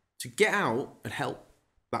to get out and help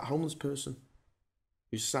that homeless person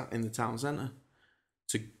who's sat in the town centre,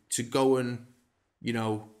 to go and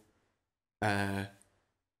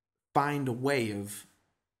find a way of,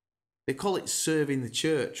 they call it serving the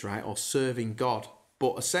church, right, or serving God,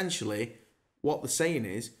 but essentially what they're saying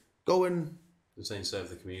is they're saying serve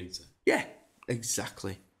the community. Yeah,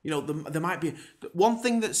 exactly. There might be one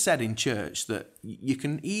thing that's said in church that you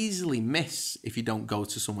can easily miss if you don't go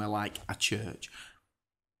to somewhere like a church.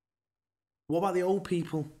 What about the old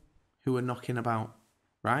people who are knocking about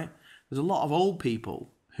right? There's a lot of old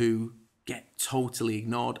people who get totally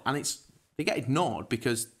ignored, and they get ignored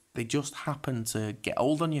because they just happen to get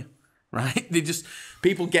old on you, right?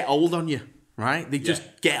 People get old on you, right? They just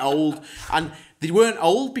get old, and they weren't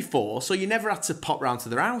old before, so you never had to pop round to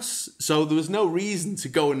their house. So there was no reason to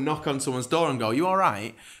go and knock on someone's door and go, "You all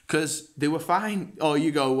right?" Because they were fine. Or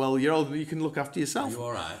you go, "Well, you're old, you can look after yourself." Are you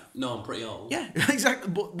all right? No, I'm pretty old. Yeah,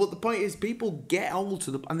 exactly. But the point is, people get old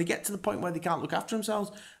and they get to the point where they can't look after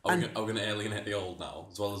themselves. Are we going to alienate the old now,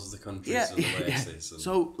 as well as the countries and the races? And...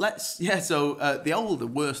 So the old are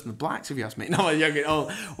worse than the blacks, if you ask me. No, I'm joking. Oh,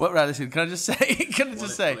 what Radisson? Can I just say?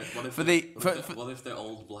 What if they're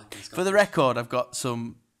old, black, and Scottish? For the record, I've got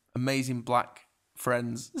some amazing black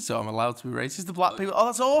friends, so I'm allowed to be racist to black people. Oh,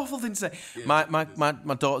 that's an awful thing to say. Yeah,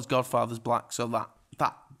 my daughter's godfather's black, so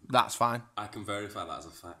that's fine. I can verify that as a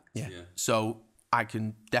fact. Yeah. So I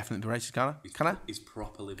can definitely be racist, can I? Can I? He's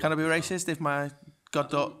properly black. Can I be racist if my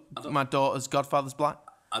daughter's godfather's black?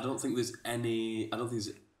 I don't think there's any. I don't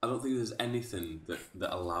think there's anything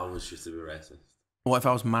that allows you to be racist. What if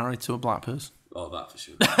I was married to a black person? Oh, that for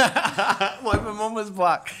sure. What if my mum was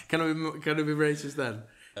black? Can I be racist then?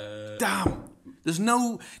 Damn. There's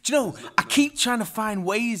no. Do you know? I keep trying to find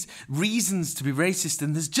reasons to be racist,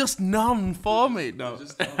 and there's just none for me. No.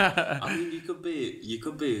 I mean, you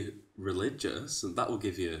could be religious, and that would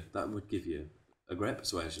give you a great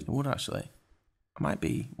persuasion. It would actually. I might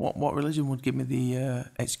be. What religion would give me the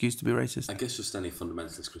excuse to be racist? I guess just any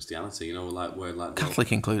fundamentalist Christianity. You know, like where like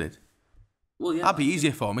Catholic included. Well, yeah, that'd be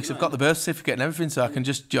easier for me because I've got the birth certificate and everything, so I can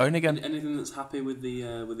just join again. Anything that's happy with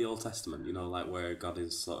the Old Testament, you know, like where God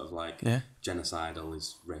is sort of like genocidal,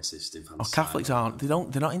 is racist, infanticide. Oh, Catholics aren't.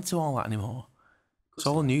 They're not into all that anymore. It's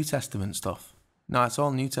all New Testament stuff. No, it's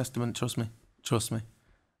all New Testament. Trust me.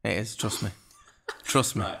 It is. Trust me.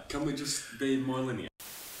 Trust me. Right? Can we just be more linear?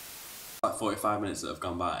 Like 45 minutes that have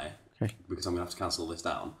gone by, because I'm gonna have to cancel this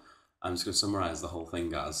down. I'm just gonna summarise the whole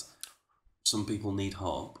thing as: some people need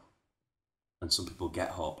hope. And some people get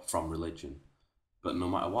hope from religion. But no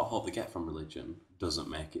matter what hope they get from religion, doesn't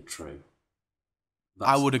make it true.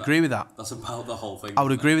 I would agree with that. That's about the whole thing. I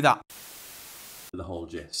would agree with that. The whole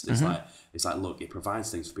gist. It's like, look, it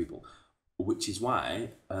provides things for people. Which is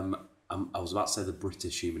why, I was about to say the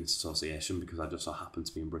British Humanist Association, because I just so happen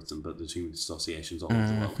to be in Britain, but there's humanist associations all over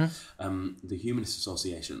the world. The humanist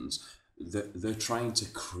associations, they're trying to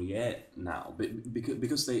create now,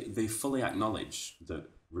 because they fully acknowledge that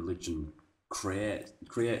religion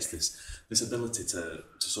creates this ability to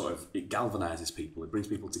sort of, it galvanizes people, it brings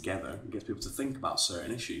people together, it gets people to think about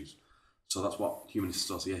certain issues. So that's what humanist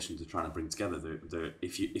associations are trying to bring together.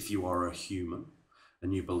 If you are a human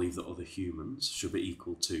and you believe that other humans should be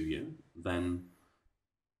equal to you, then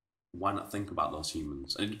why not think about those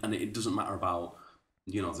humans? And it doesn't matter about,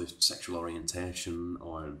 you know, the sexual orientation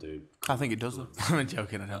or the... I think it does. I'm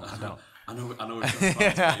joking. I don't. I know. I'm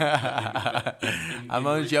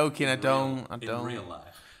only joking. I don't. In real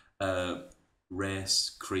life,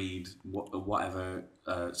 race, creed, whatever,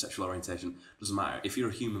 sexual orientation doesn't matter. If you're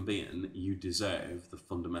a human being, you deserve the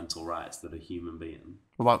fundamental rights that a human being.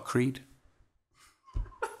 What about creed?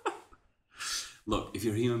 Look, if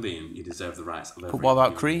you're a human being, you deserve the rights of every. But what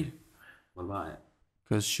about creed? Being. What about it?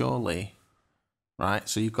 Because surely, right?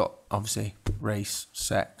 So you've got obviously race,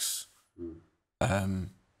 sex.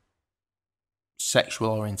 Sexual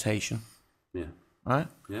orientation. Yeah. Right?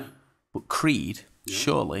 Yeah. But creed,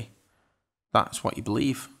 surely, that's what you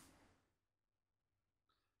believe.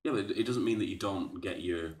 Yeah, but it doesn't mean that you don't get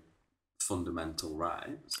your fundamental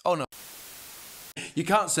rights. Oh, no. You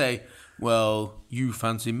can't say, well, you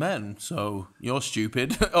fancy men, so you're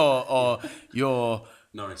stupid, or you're...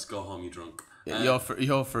 Norris, go home, you're drunk.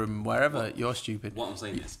 You're from wherever, you're stupid. What I'm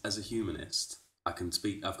saying is, as a humanist, I can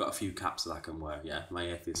speak... I've got a few caps that I can wear,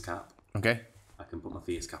 my atheist cap. Okay. I can put my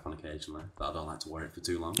theist cap on occasionally, but I don't like to wear it for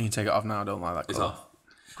too long. You can take it off now, I don't like that It's colour. off.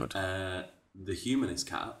 Good. The humanist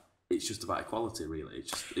cap, it's just about equality, really.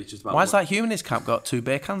 It's just about... Why's that humanist cap got two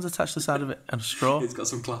beer cans attached to the side of it and a straw? It's got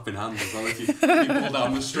some clapping hands as well. If you pull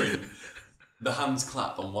down the string, the hands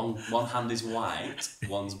clap, and one hand is white,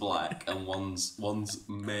 one's black, and one's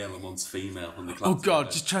male and one's female. And they clap together.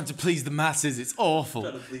 Just trying to please the masses. It's awful.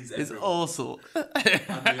 Trying to please it's everyone. awful. I'm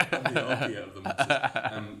the opiate of the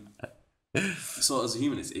masses. So as a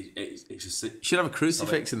humanist, it's just... You should have a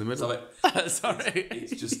crucifix in the middle. Sorry.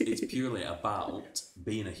 It's purely about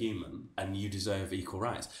being a human, and you deserve equal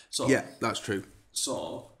rights. So yeah, that's true.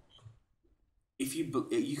 So if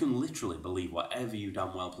you can literally believe whatever you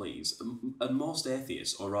damn well please, and most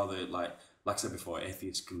atheists, or rather, like I said before,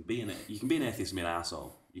 atheists can be you can be an atheist and be an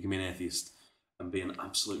arsehole. You can be an atheist and be an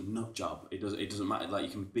absolute nut job. It doesn't matter. Like, you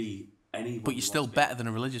can be anybody. But you're still wants to be- better than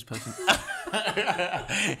a religious person.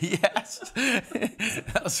 Yes,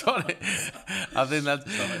 that's what I think.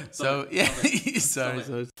 That's so. Yeah, sorry.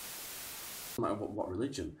 No matter what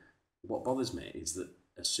religion, what bothers me is that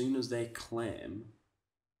as soon as they claim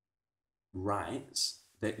rights,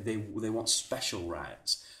 they want special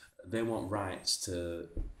rights. They want rights to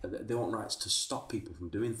stop people from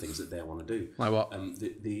doing things that they want to do. Like what?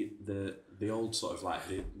 The old sort of like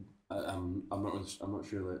I'm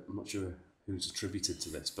not sure who's attributed to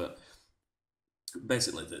this, but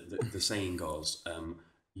basically the saying goes,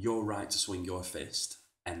 your right to swing your fist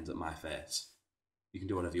ends at my face. You can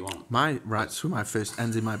do whatever you want. My right to swing my fist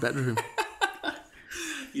ends in my bedroom.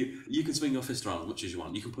 You can swing your fist around as much as you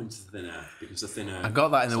want. You can punch the thin air because the thin air. I got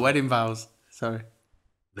that in the wedding vows. Sorry.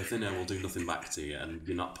 The thin air will do nothing back to you, and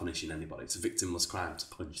you're not punishing anybody. It's a victimless crime to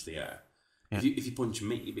punch the air. Yeah. If you punch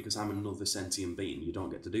me because I'm another sentient being, you don't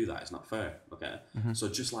get to do that. It's not fair. Okay. Mm-hmm. So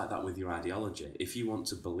just like that with your ideology, if you want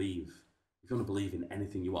to believe in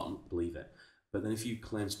anything you want, believe it. But then if you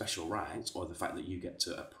claim special rights or the fact that you get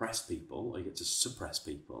to oppress people or you get to suppress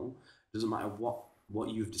people, it doesn't matter what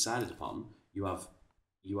you've decided upon. You have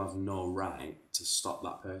no right to stop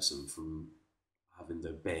that person from having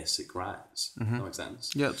their basic rights. Mm-hmm. That makes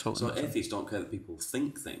sense? Yeah, totally. So atheists don't care that people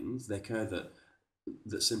think things. They care that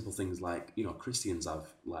simple things like, Christians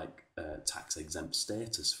have like tax exempt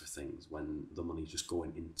status for things when the money's just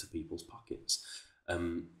going into people's pockets.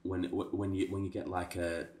 When you get like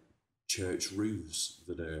church roofs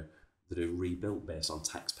that are rebuilt based on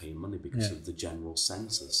taxpaying money because of the general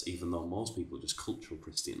census, even though most people are just cultural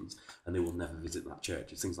Christians and they will never visit that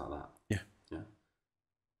church. It's things like that. Yeah.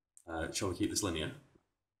 Shall we keep this linear?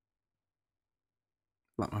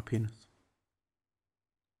 Like my penis.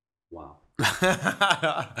 Wow.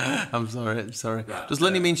 I'm sorry. Right, Does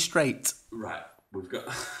linear mean straight? Right. We've got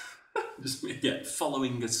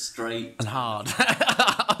following a straight and hard.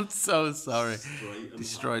 I'm so sorry.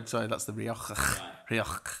 Destroyed. Sorry, that's the rioch. Right.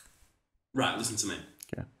 Right, listen to me.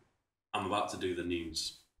 Okay. I'm about to do the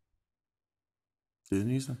news. Do the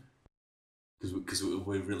news then. Because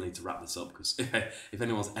we really need to wrap this up. Because if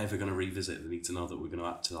anyone's ever going to revisit, they need to know that we're going to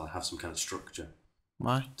actually have some kind of structure.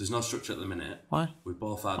 Why? There's no structure at the minute. Why? We've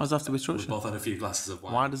both had. Why does there have to be structure? We've both had a few glasses of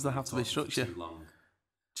wine. Why does there have to be structure? Too long.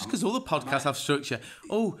 Just because other podcasts have structure.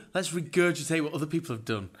 Oh, let's regurgitate what other people have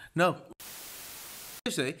done. No.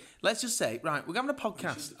 Seriously, let's just say, right, we're having a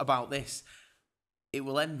podcast about this. It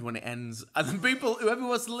will end when it ends. And then people, whoever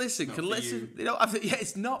wants to listen, can listen. They don't have to,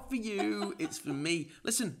 it's not for you, it's for me.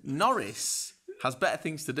 Listen, Norris has better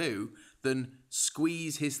things to do than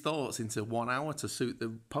squeeze his thoughts into 1 hour to suit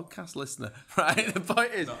the podcast listener. Right? The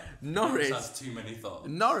point is, Norris has too many thoughts.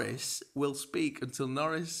 Norris will speak until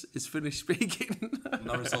Norris is finished speaking.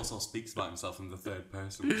 Norris also speaks about himself in the third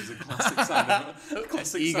person, which is a classic sign of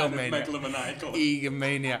megalomaniacal.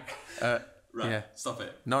 Egomaniac. Right, yeah. Stop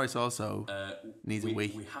it. Norris also needs a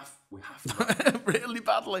wee. We have to. Really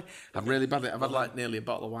badly. I've had like nearly a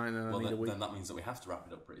bottle of wine and I need a wee. Then that means that we have to wrap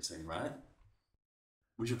it up pretty soon, right?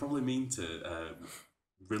 We should probably mean to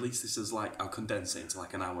release this as like, I'll condense it into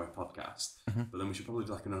like an hour podcast, but then we should probably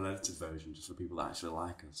do like an unedited version just for people that actually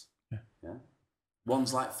like us. Yeah.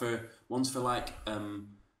 One's for like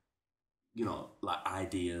like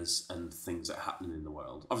ideas and things that are happening in the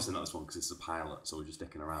world. Obviously not this one because it's a pilot, so we're just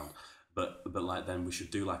dicking around. But like then we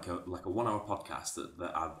should do like a 1 hour podcast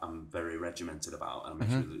that I'm very regimented about, and I make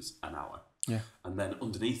sure that it's an hour. Yeah. And then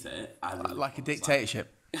underneath it, I really like a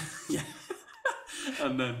dictatorship. Yeah.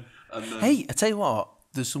 and then. Hey, I tell you what,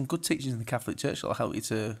 there's some good teachings in the Catholic Church that'll help you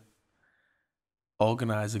to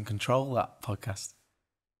organise and control that podcast.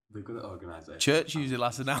 They're good at organising. Church usually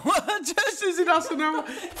lasts an hour. Church usually lasts an hour.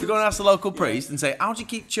 You go and ask the local priest and say, how do you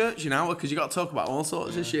keep church an hour? Because you got to talk about all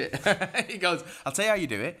sorts of shit. He goes, I'll tell you how you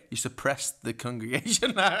do it. You suppress the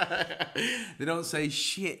congregation. They don't say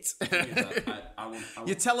shit.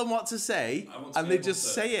 You tell them what to say and they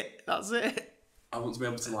just say it. That's it. I want to be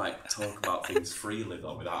able to like talk about things freely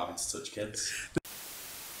though without having to touch kids.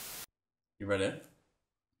 You ready?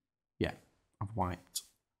 Yeah. I've wiped.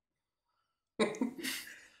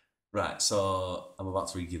 Right, so I'm about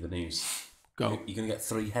to read you the news. Go. You're going to get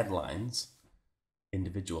 3 headlines,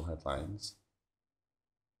 individual headlines,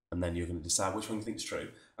 and then you're going to decide which one you think is true.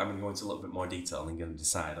 I'm going to go into a little bit more detail and you're going to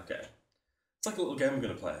decide, okay. It's like a little game we're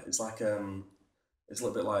going to play. It's like, it's a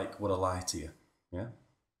little bit like Would I Lie to You? Yeah?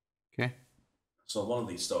 Okay. So one of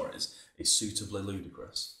these stories is suitably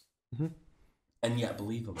ludicrous and yet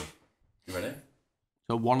believable. You ready?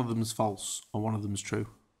 So one of them's false or one of them's true?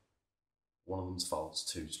 One of them's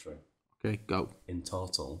false, 2's true. Okay, go. In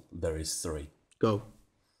total, there is 3. Go.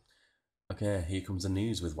 Okay, here comes the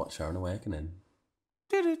news with Watchtower and Awakening.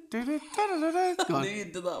 Go I on. knew you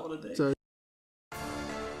did that one a day. So-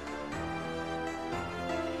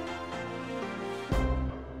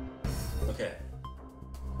 Okay.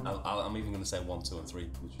 I'm even going to say 1, 2, and 3,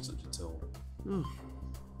 which is such a tool.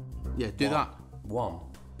 Yeah, do that. 1.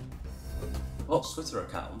 The bot's Twitter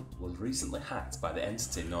account was recently hacked by the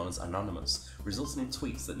entity known as Anonymous, resulting in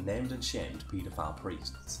tweets that named and shamed paedophile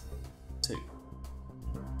priests. 2.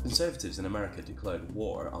 Conservatives in America declared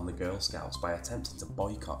war on the Girl Scouts by attempting to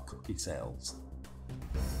boycott cookie sales.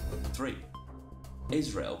 3.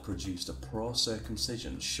 Israel produced a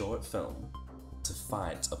pro-circumcision short film to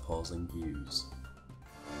fight opposing views.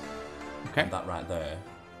 Okay. And that right there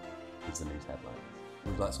is the news headline.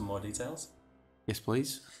 Would you like some more details? Yes,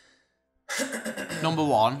 please. Number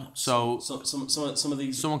 1. So Some of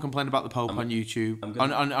these. someone complained about the Pope on YouTube,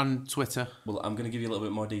 on Twitter. Well, I'm going to give you a little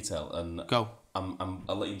bit more detail, and Go. I'll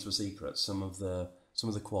let you into a secret. Some of the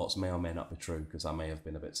quotes may or may not be true because I may have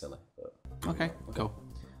been a bit silly. But Okay, go.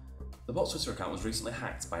 The bot's Twitter account was recently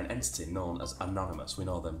hacked by an entity known as Anonymous. We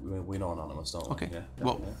know them. We know Anonymous, don't we? Okay. Yeah.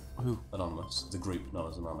 What? Yeah. Who? Anonymous. The group known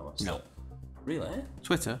as Anonymous. No. Really?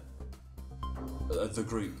 Twitter? The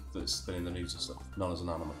group that's been in the news and stuff, known as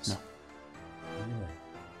Anonymous. No.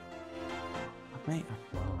 Really? Mate,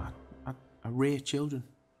 I rear children.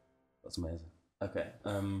 That's amazing. Okay.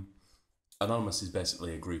 Anonymous is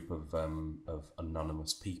basically a group of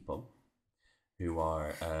anonymous people who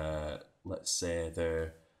are, let's say, they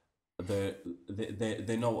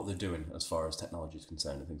know what they're doing as far as technology is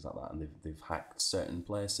concerned and things like that, and they've hacked certain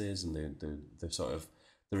places, and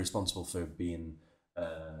they're responsible for being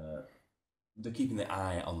they're keeping the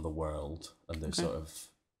eye on the world, and they're sort of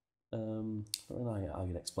I don't know how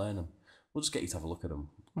you'd explain them. We'll just get you to have a look at them.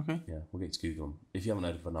 Okay. Yeah, we'll get you to Google them. If you haven't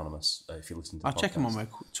heard of Anonymous, if you listen to I'll the check them on podcast- my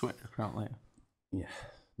Twitter account later. Yeah,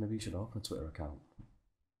 maybe you should open a Twitter account,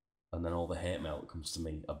 and then all the hate mail that comes to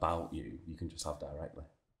me about you can just have directly.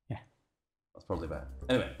 Yeah. That's probably better.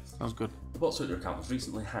 Anyway, Sounds good. the bot's Twitter account was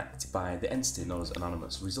recently hacked by the entity known as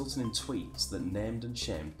Anonymous, resulting in tweets that named and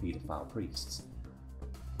shamed paedophile priests.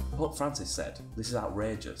 Pope Francis said, "This is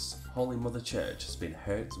outrageous. Holy Mother Church has been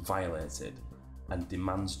hurt, violated, and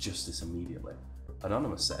demands justice immediately."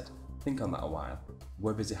 Anonymous said, "Think on that a while.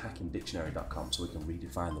 We're busy hacking dictionary.com so we can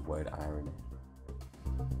redefine the word irony."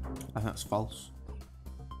 I think that's false.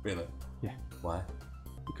 Really? Yeah. Why?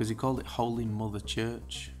 Because he called it Holy Mother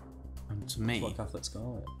Church. And to me, That's what Catholics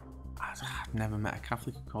call it. I've never met a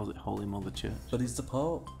Catholic who calls it Holy Mother Church. But he's the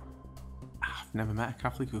Pope. I've never met a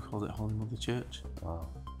Catholic who calls it Holy Mother Church. Wow.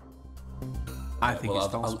 I think it's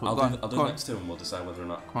false. I'll Go do on. the next two and we'll decide whether or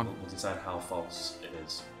not Go on. we'll decide how false it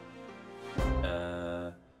is.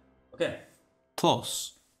 Okay.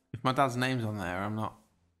 Plus, if my dad's name's on there,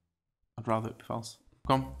 I'd rather it be false.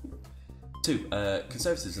 Come on. 2.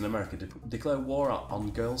 Conservatives in America declare war on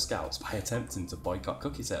Girl Scouts by attempting to boycott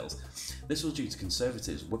cookie sales. This was due to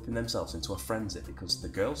conservatives whipping themselves into a frenzy because the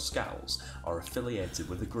Girl Scouts are affiliated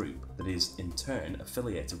with a group that is in turn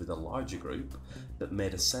affiliated with a larger group that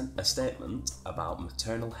made a statement about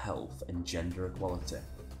maternal health and gender equality.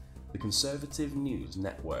 The conservative news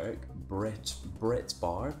network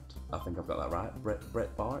Breitbart, I think I've got that right,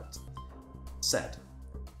 Breitbart, said,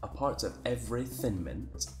 "A part of every Thin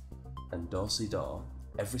Mint and Do-si-do,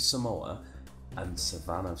 every Samoa and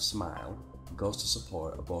Savannah Smile goes to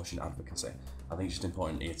support abortion advocacy." I think it's just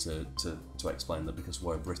important here to explain that because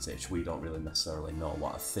we're British, we don't really necessarily know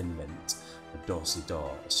what a Thin Mint, a Do-si-do,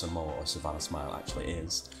 a Samoa or Savannah Smile actually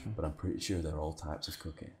is, but I'm pretty sure they're all types of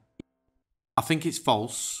cookie. I think it's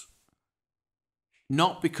false.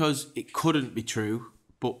 Not because it couldn't be true,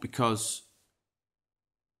 but because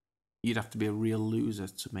you'd have to be a real loser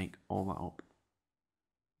to make all that up.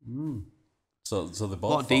 So they're both A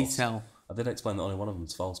lot of false. detail. I did explain that only one of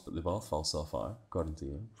them's false, but they're both false so far, according to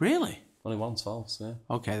you. Really? Only one's false, yeah.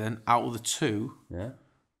 Okay, then out of the two, Yeah.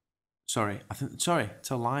 sorry, it's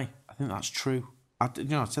a lie. I think that's true. I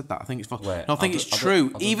said that. I think it's false. Wait, No, I think I'll it's do-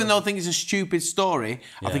 true. I'll do Even the- though I think it's a stupid story,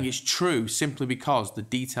 I think Yeah. it's true simply because the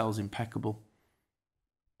detail's impeccable.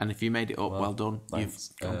 And if you made it up, well done.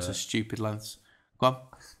 thanks. You've gone to stupid lengths. Go on.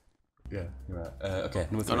 Yeah, you're right. Okay,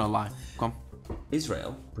 number 3. Don't know lie. Go on.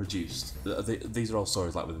 Israel produced, these are all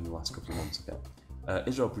stories like within the last couple of months, okay?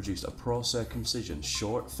 Israel produced a pro-circumcision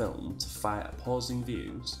short film to fight opposing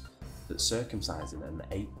views that circumcising an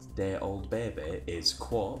 8-day-old baby is,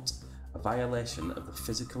 quote, a violation of the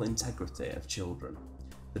physical integrity of children.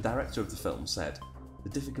 The director of the film said, "The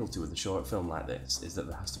difficulty with a short film like this is that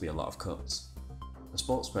there has to be a lot of cuts." A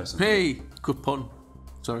spokesperson... Hey, good pun.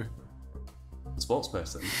 Sorry. A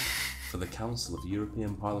spokesperson for the Council of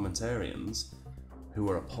European Parliamentarians who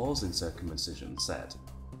were opposing circumcision said,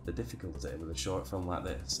 The difficulty with a short film like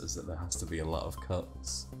this is that there has to be a lot of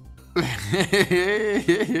cuts.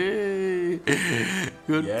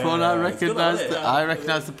 Good pun. I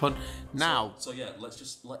recognise the pun. Now, so yeah, let's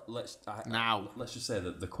just let's say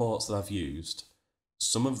that the quotes that I've used,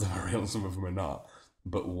 some of them are real, some of them are not.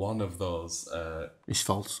 But one of those is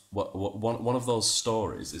false. One of those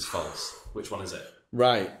stories is false. Which one is it?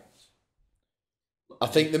 Right. I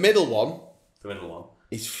think the middle one. The middle one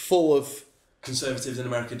is full of. Conservatives in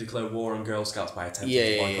America declare war on Girl Scouts by attempting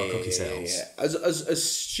to boycott cookie sales. Yeah. As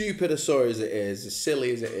stupid a story as it is, as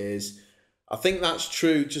silly as it is, I think that's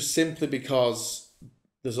true just simply because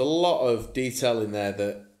there's a lot of detail in there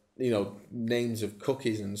that, names of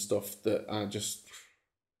cookies and stuff that are just...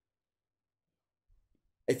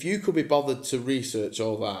 If you could be bothered to research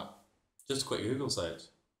all that... Just a quick Google search.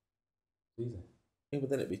 Easy. Yeah,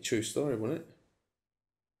 but then it'd be a true story, wouldn't it?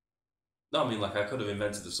 No, I mean, I could have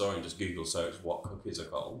invented the story and just Google search what cookies are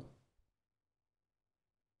called.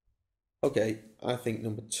 Okay, I think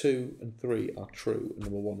number 2 and 3 are true, and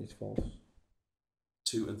number 1 is false.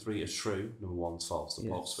 2 and 3 is true, number 1's false. The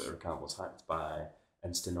Pope's Twitter account was hacked by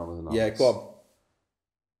entity Norris and I. Yeah, go on.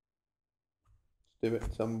 Do it.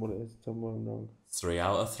 Tell me what it is. Tell me what I'm wrong. 3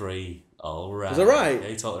 out of 3. All right. Is that right? Yeah,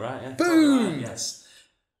 you're totally right. Yeah. Boom! Totally right, yes.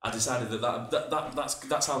 I decided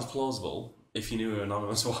that sounds plausible. If you knew who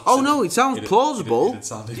Anonymous was. Oh no, it sounds plausible.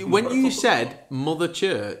 When more you said Mother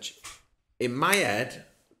Church, in my head,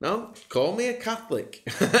 no, call me a Catholic,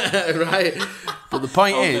 right? But the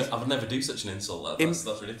point is, I would never do such an insult. That's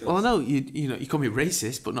ridiculous. Well, I know you call me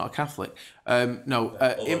racist, but not a Catholic. No,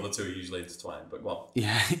 although the two are usually intertwined. But what?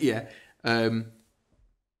 Yeah. When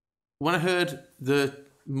I heard the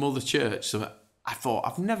Mother Church, so I thought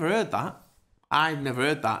I've never heard that.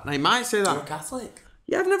 Now you might say that you're a Catholic.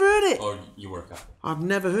 Yeah, I've never heard it. Or you were a Catholic. I've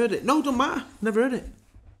never heard it. No, don't matter. Never heard it.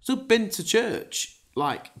 So I've been to church,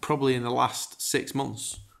 probably in the last 6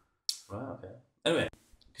 months. Right, okay. Anyway,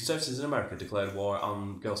 conservatives in America declared war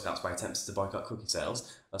on Girl Scouts by attempting to boycott cookie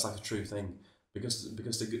sales. That's a true thing. Because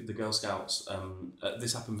the Girl Scouts,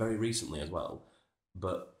 this happened very recently as well,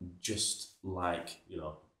 but just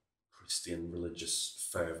Christian religious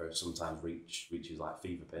fervour sometimes reaches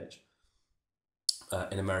fever pitch.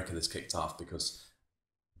 In America, this kicked off because...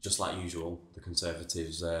 just like usual, the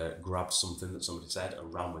Conservatives grabbed something that somebody said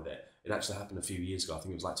and ran with it. It actually happened a few years ago. I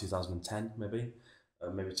think it was 2010, maybe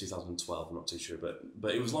 2012. I'm not too sure, but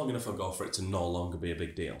it was long enough ago for it to no longer be a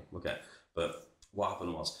big deal. Okay, but what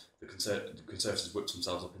happened was the Conservatives whipped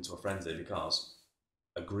themselves up into a frenzy because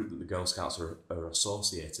a group that the Girl Scouts are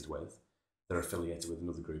associated with, they're affiliated with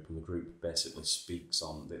another group, and the group basically speaks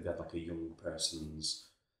on. They had a young person's.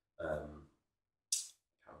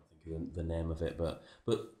 The name of it, but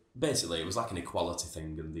basically it was an equality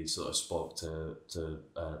thing, and they sort of spoke to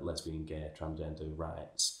lesbian, gay, transgender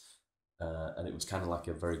rights, and it was kind of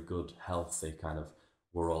a very good, healthy kind of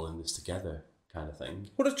we're all in this together kind of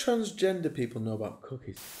thing. What do transgender people know about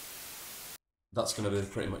cookies? That's going to be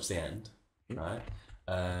pretty much the end, right?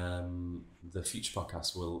 The future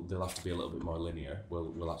podcasts they'll have to be a little bit more linear.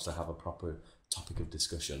 We'll actually have a proper topic of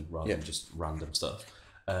discussion rather than just random stuff.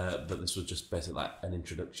 But this was just basically an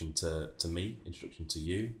introduction to me, introduction to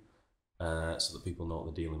you, so that people know what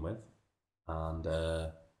they're dealing with, and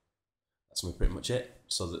that's pretty much it.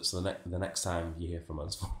 So the next time you hear from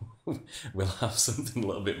us, we'll have something a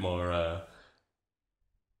little bit more.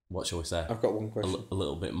 What shall we say? I've got one question. A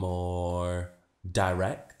little bit more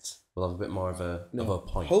direct. We'll have a bit more of a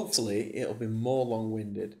point. Hopefully, it'll be more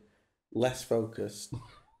long-winded, less focused,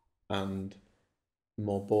 and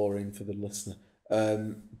more boring for the listener.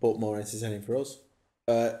 But more entertaining for us.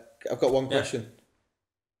 I've got one question.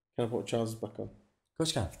 Can I put my trousers back on? Of course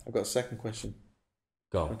you can. I've got a second question.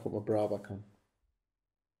 Go. Can I put my bra back on?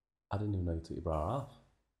 I didn't even know you took your bra off.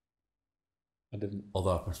 I didn't.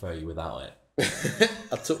 Although I prefer you without it.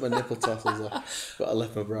 I took my nipple tassels off, but I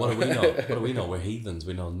left my bra. What do we know? We're heathens.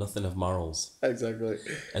 We know nothing of morals. Exactly.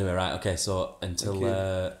 Anyway, right. Okay. So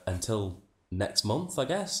until next month, I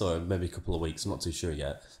guess, or maybe a couple of weeks. I'm not too sure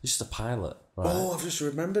yet. It's just a pilot. Right? Oh, I've just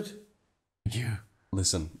remembered. Yeah.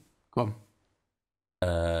 Listen. Go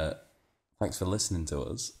on. Thanks for listening to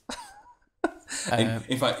us.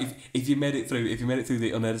 In fact, if you made it through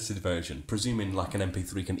the unedited version, presuming an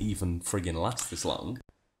MP3 can even friggin' last this long,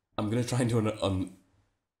 I'm gonna try and do an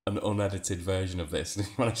unedited version of this. And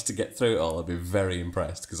if you manage to get through it all, I'd be very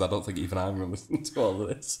impressed, because I don't think even I'm gonna listen to all of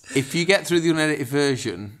this. If you get through the unedited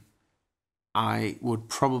version, I would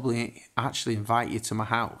probably actually invite you to my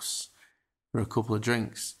house for a couple of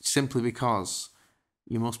drinks, simply because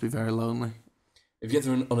you must be very lonely. If you get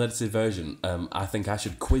through an unedited version, I think I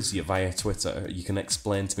should quiz you via Twitter. You can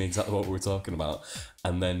explain to me exactly what we're talking about,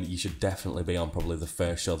 and then you should definitely be on probably the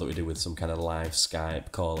first show that we do with some kind of live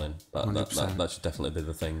Skype calling. That should definitely be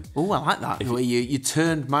the thing. Oh, I like that. The way you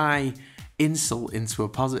turned my insult into a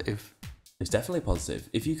positive. It's definitely positive.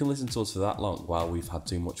 If you can listen to us for that long while we've had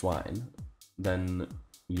too much wine, then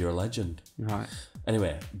you're a legend. Right.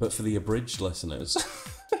 Anyway, but for the abridged listeners,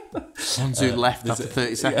 ones who left after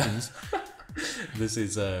 30 seconds. Yeah. This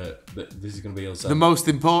is going to be us. The most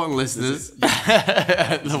important listeners.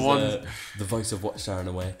 The voice of Watchtower and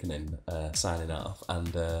Awakening signing off,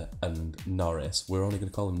 and Norris. We're only going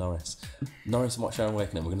to call him Norris. Norris and Watchtower and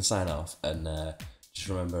Awakening. We're going to sign off, and just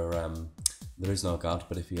remember, there is no God,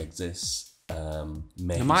 but if he exists,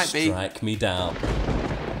 may he strike me down.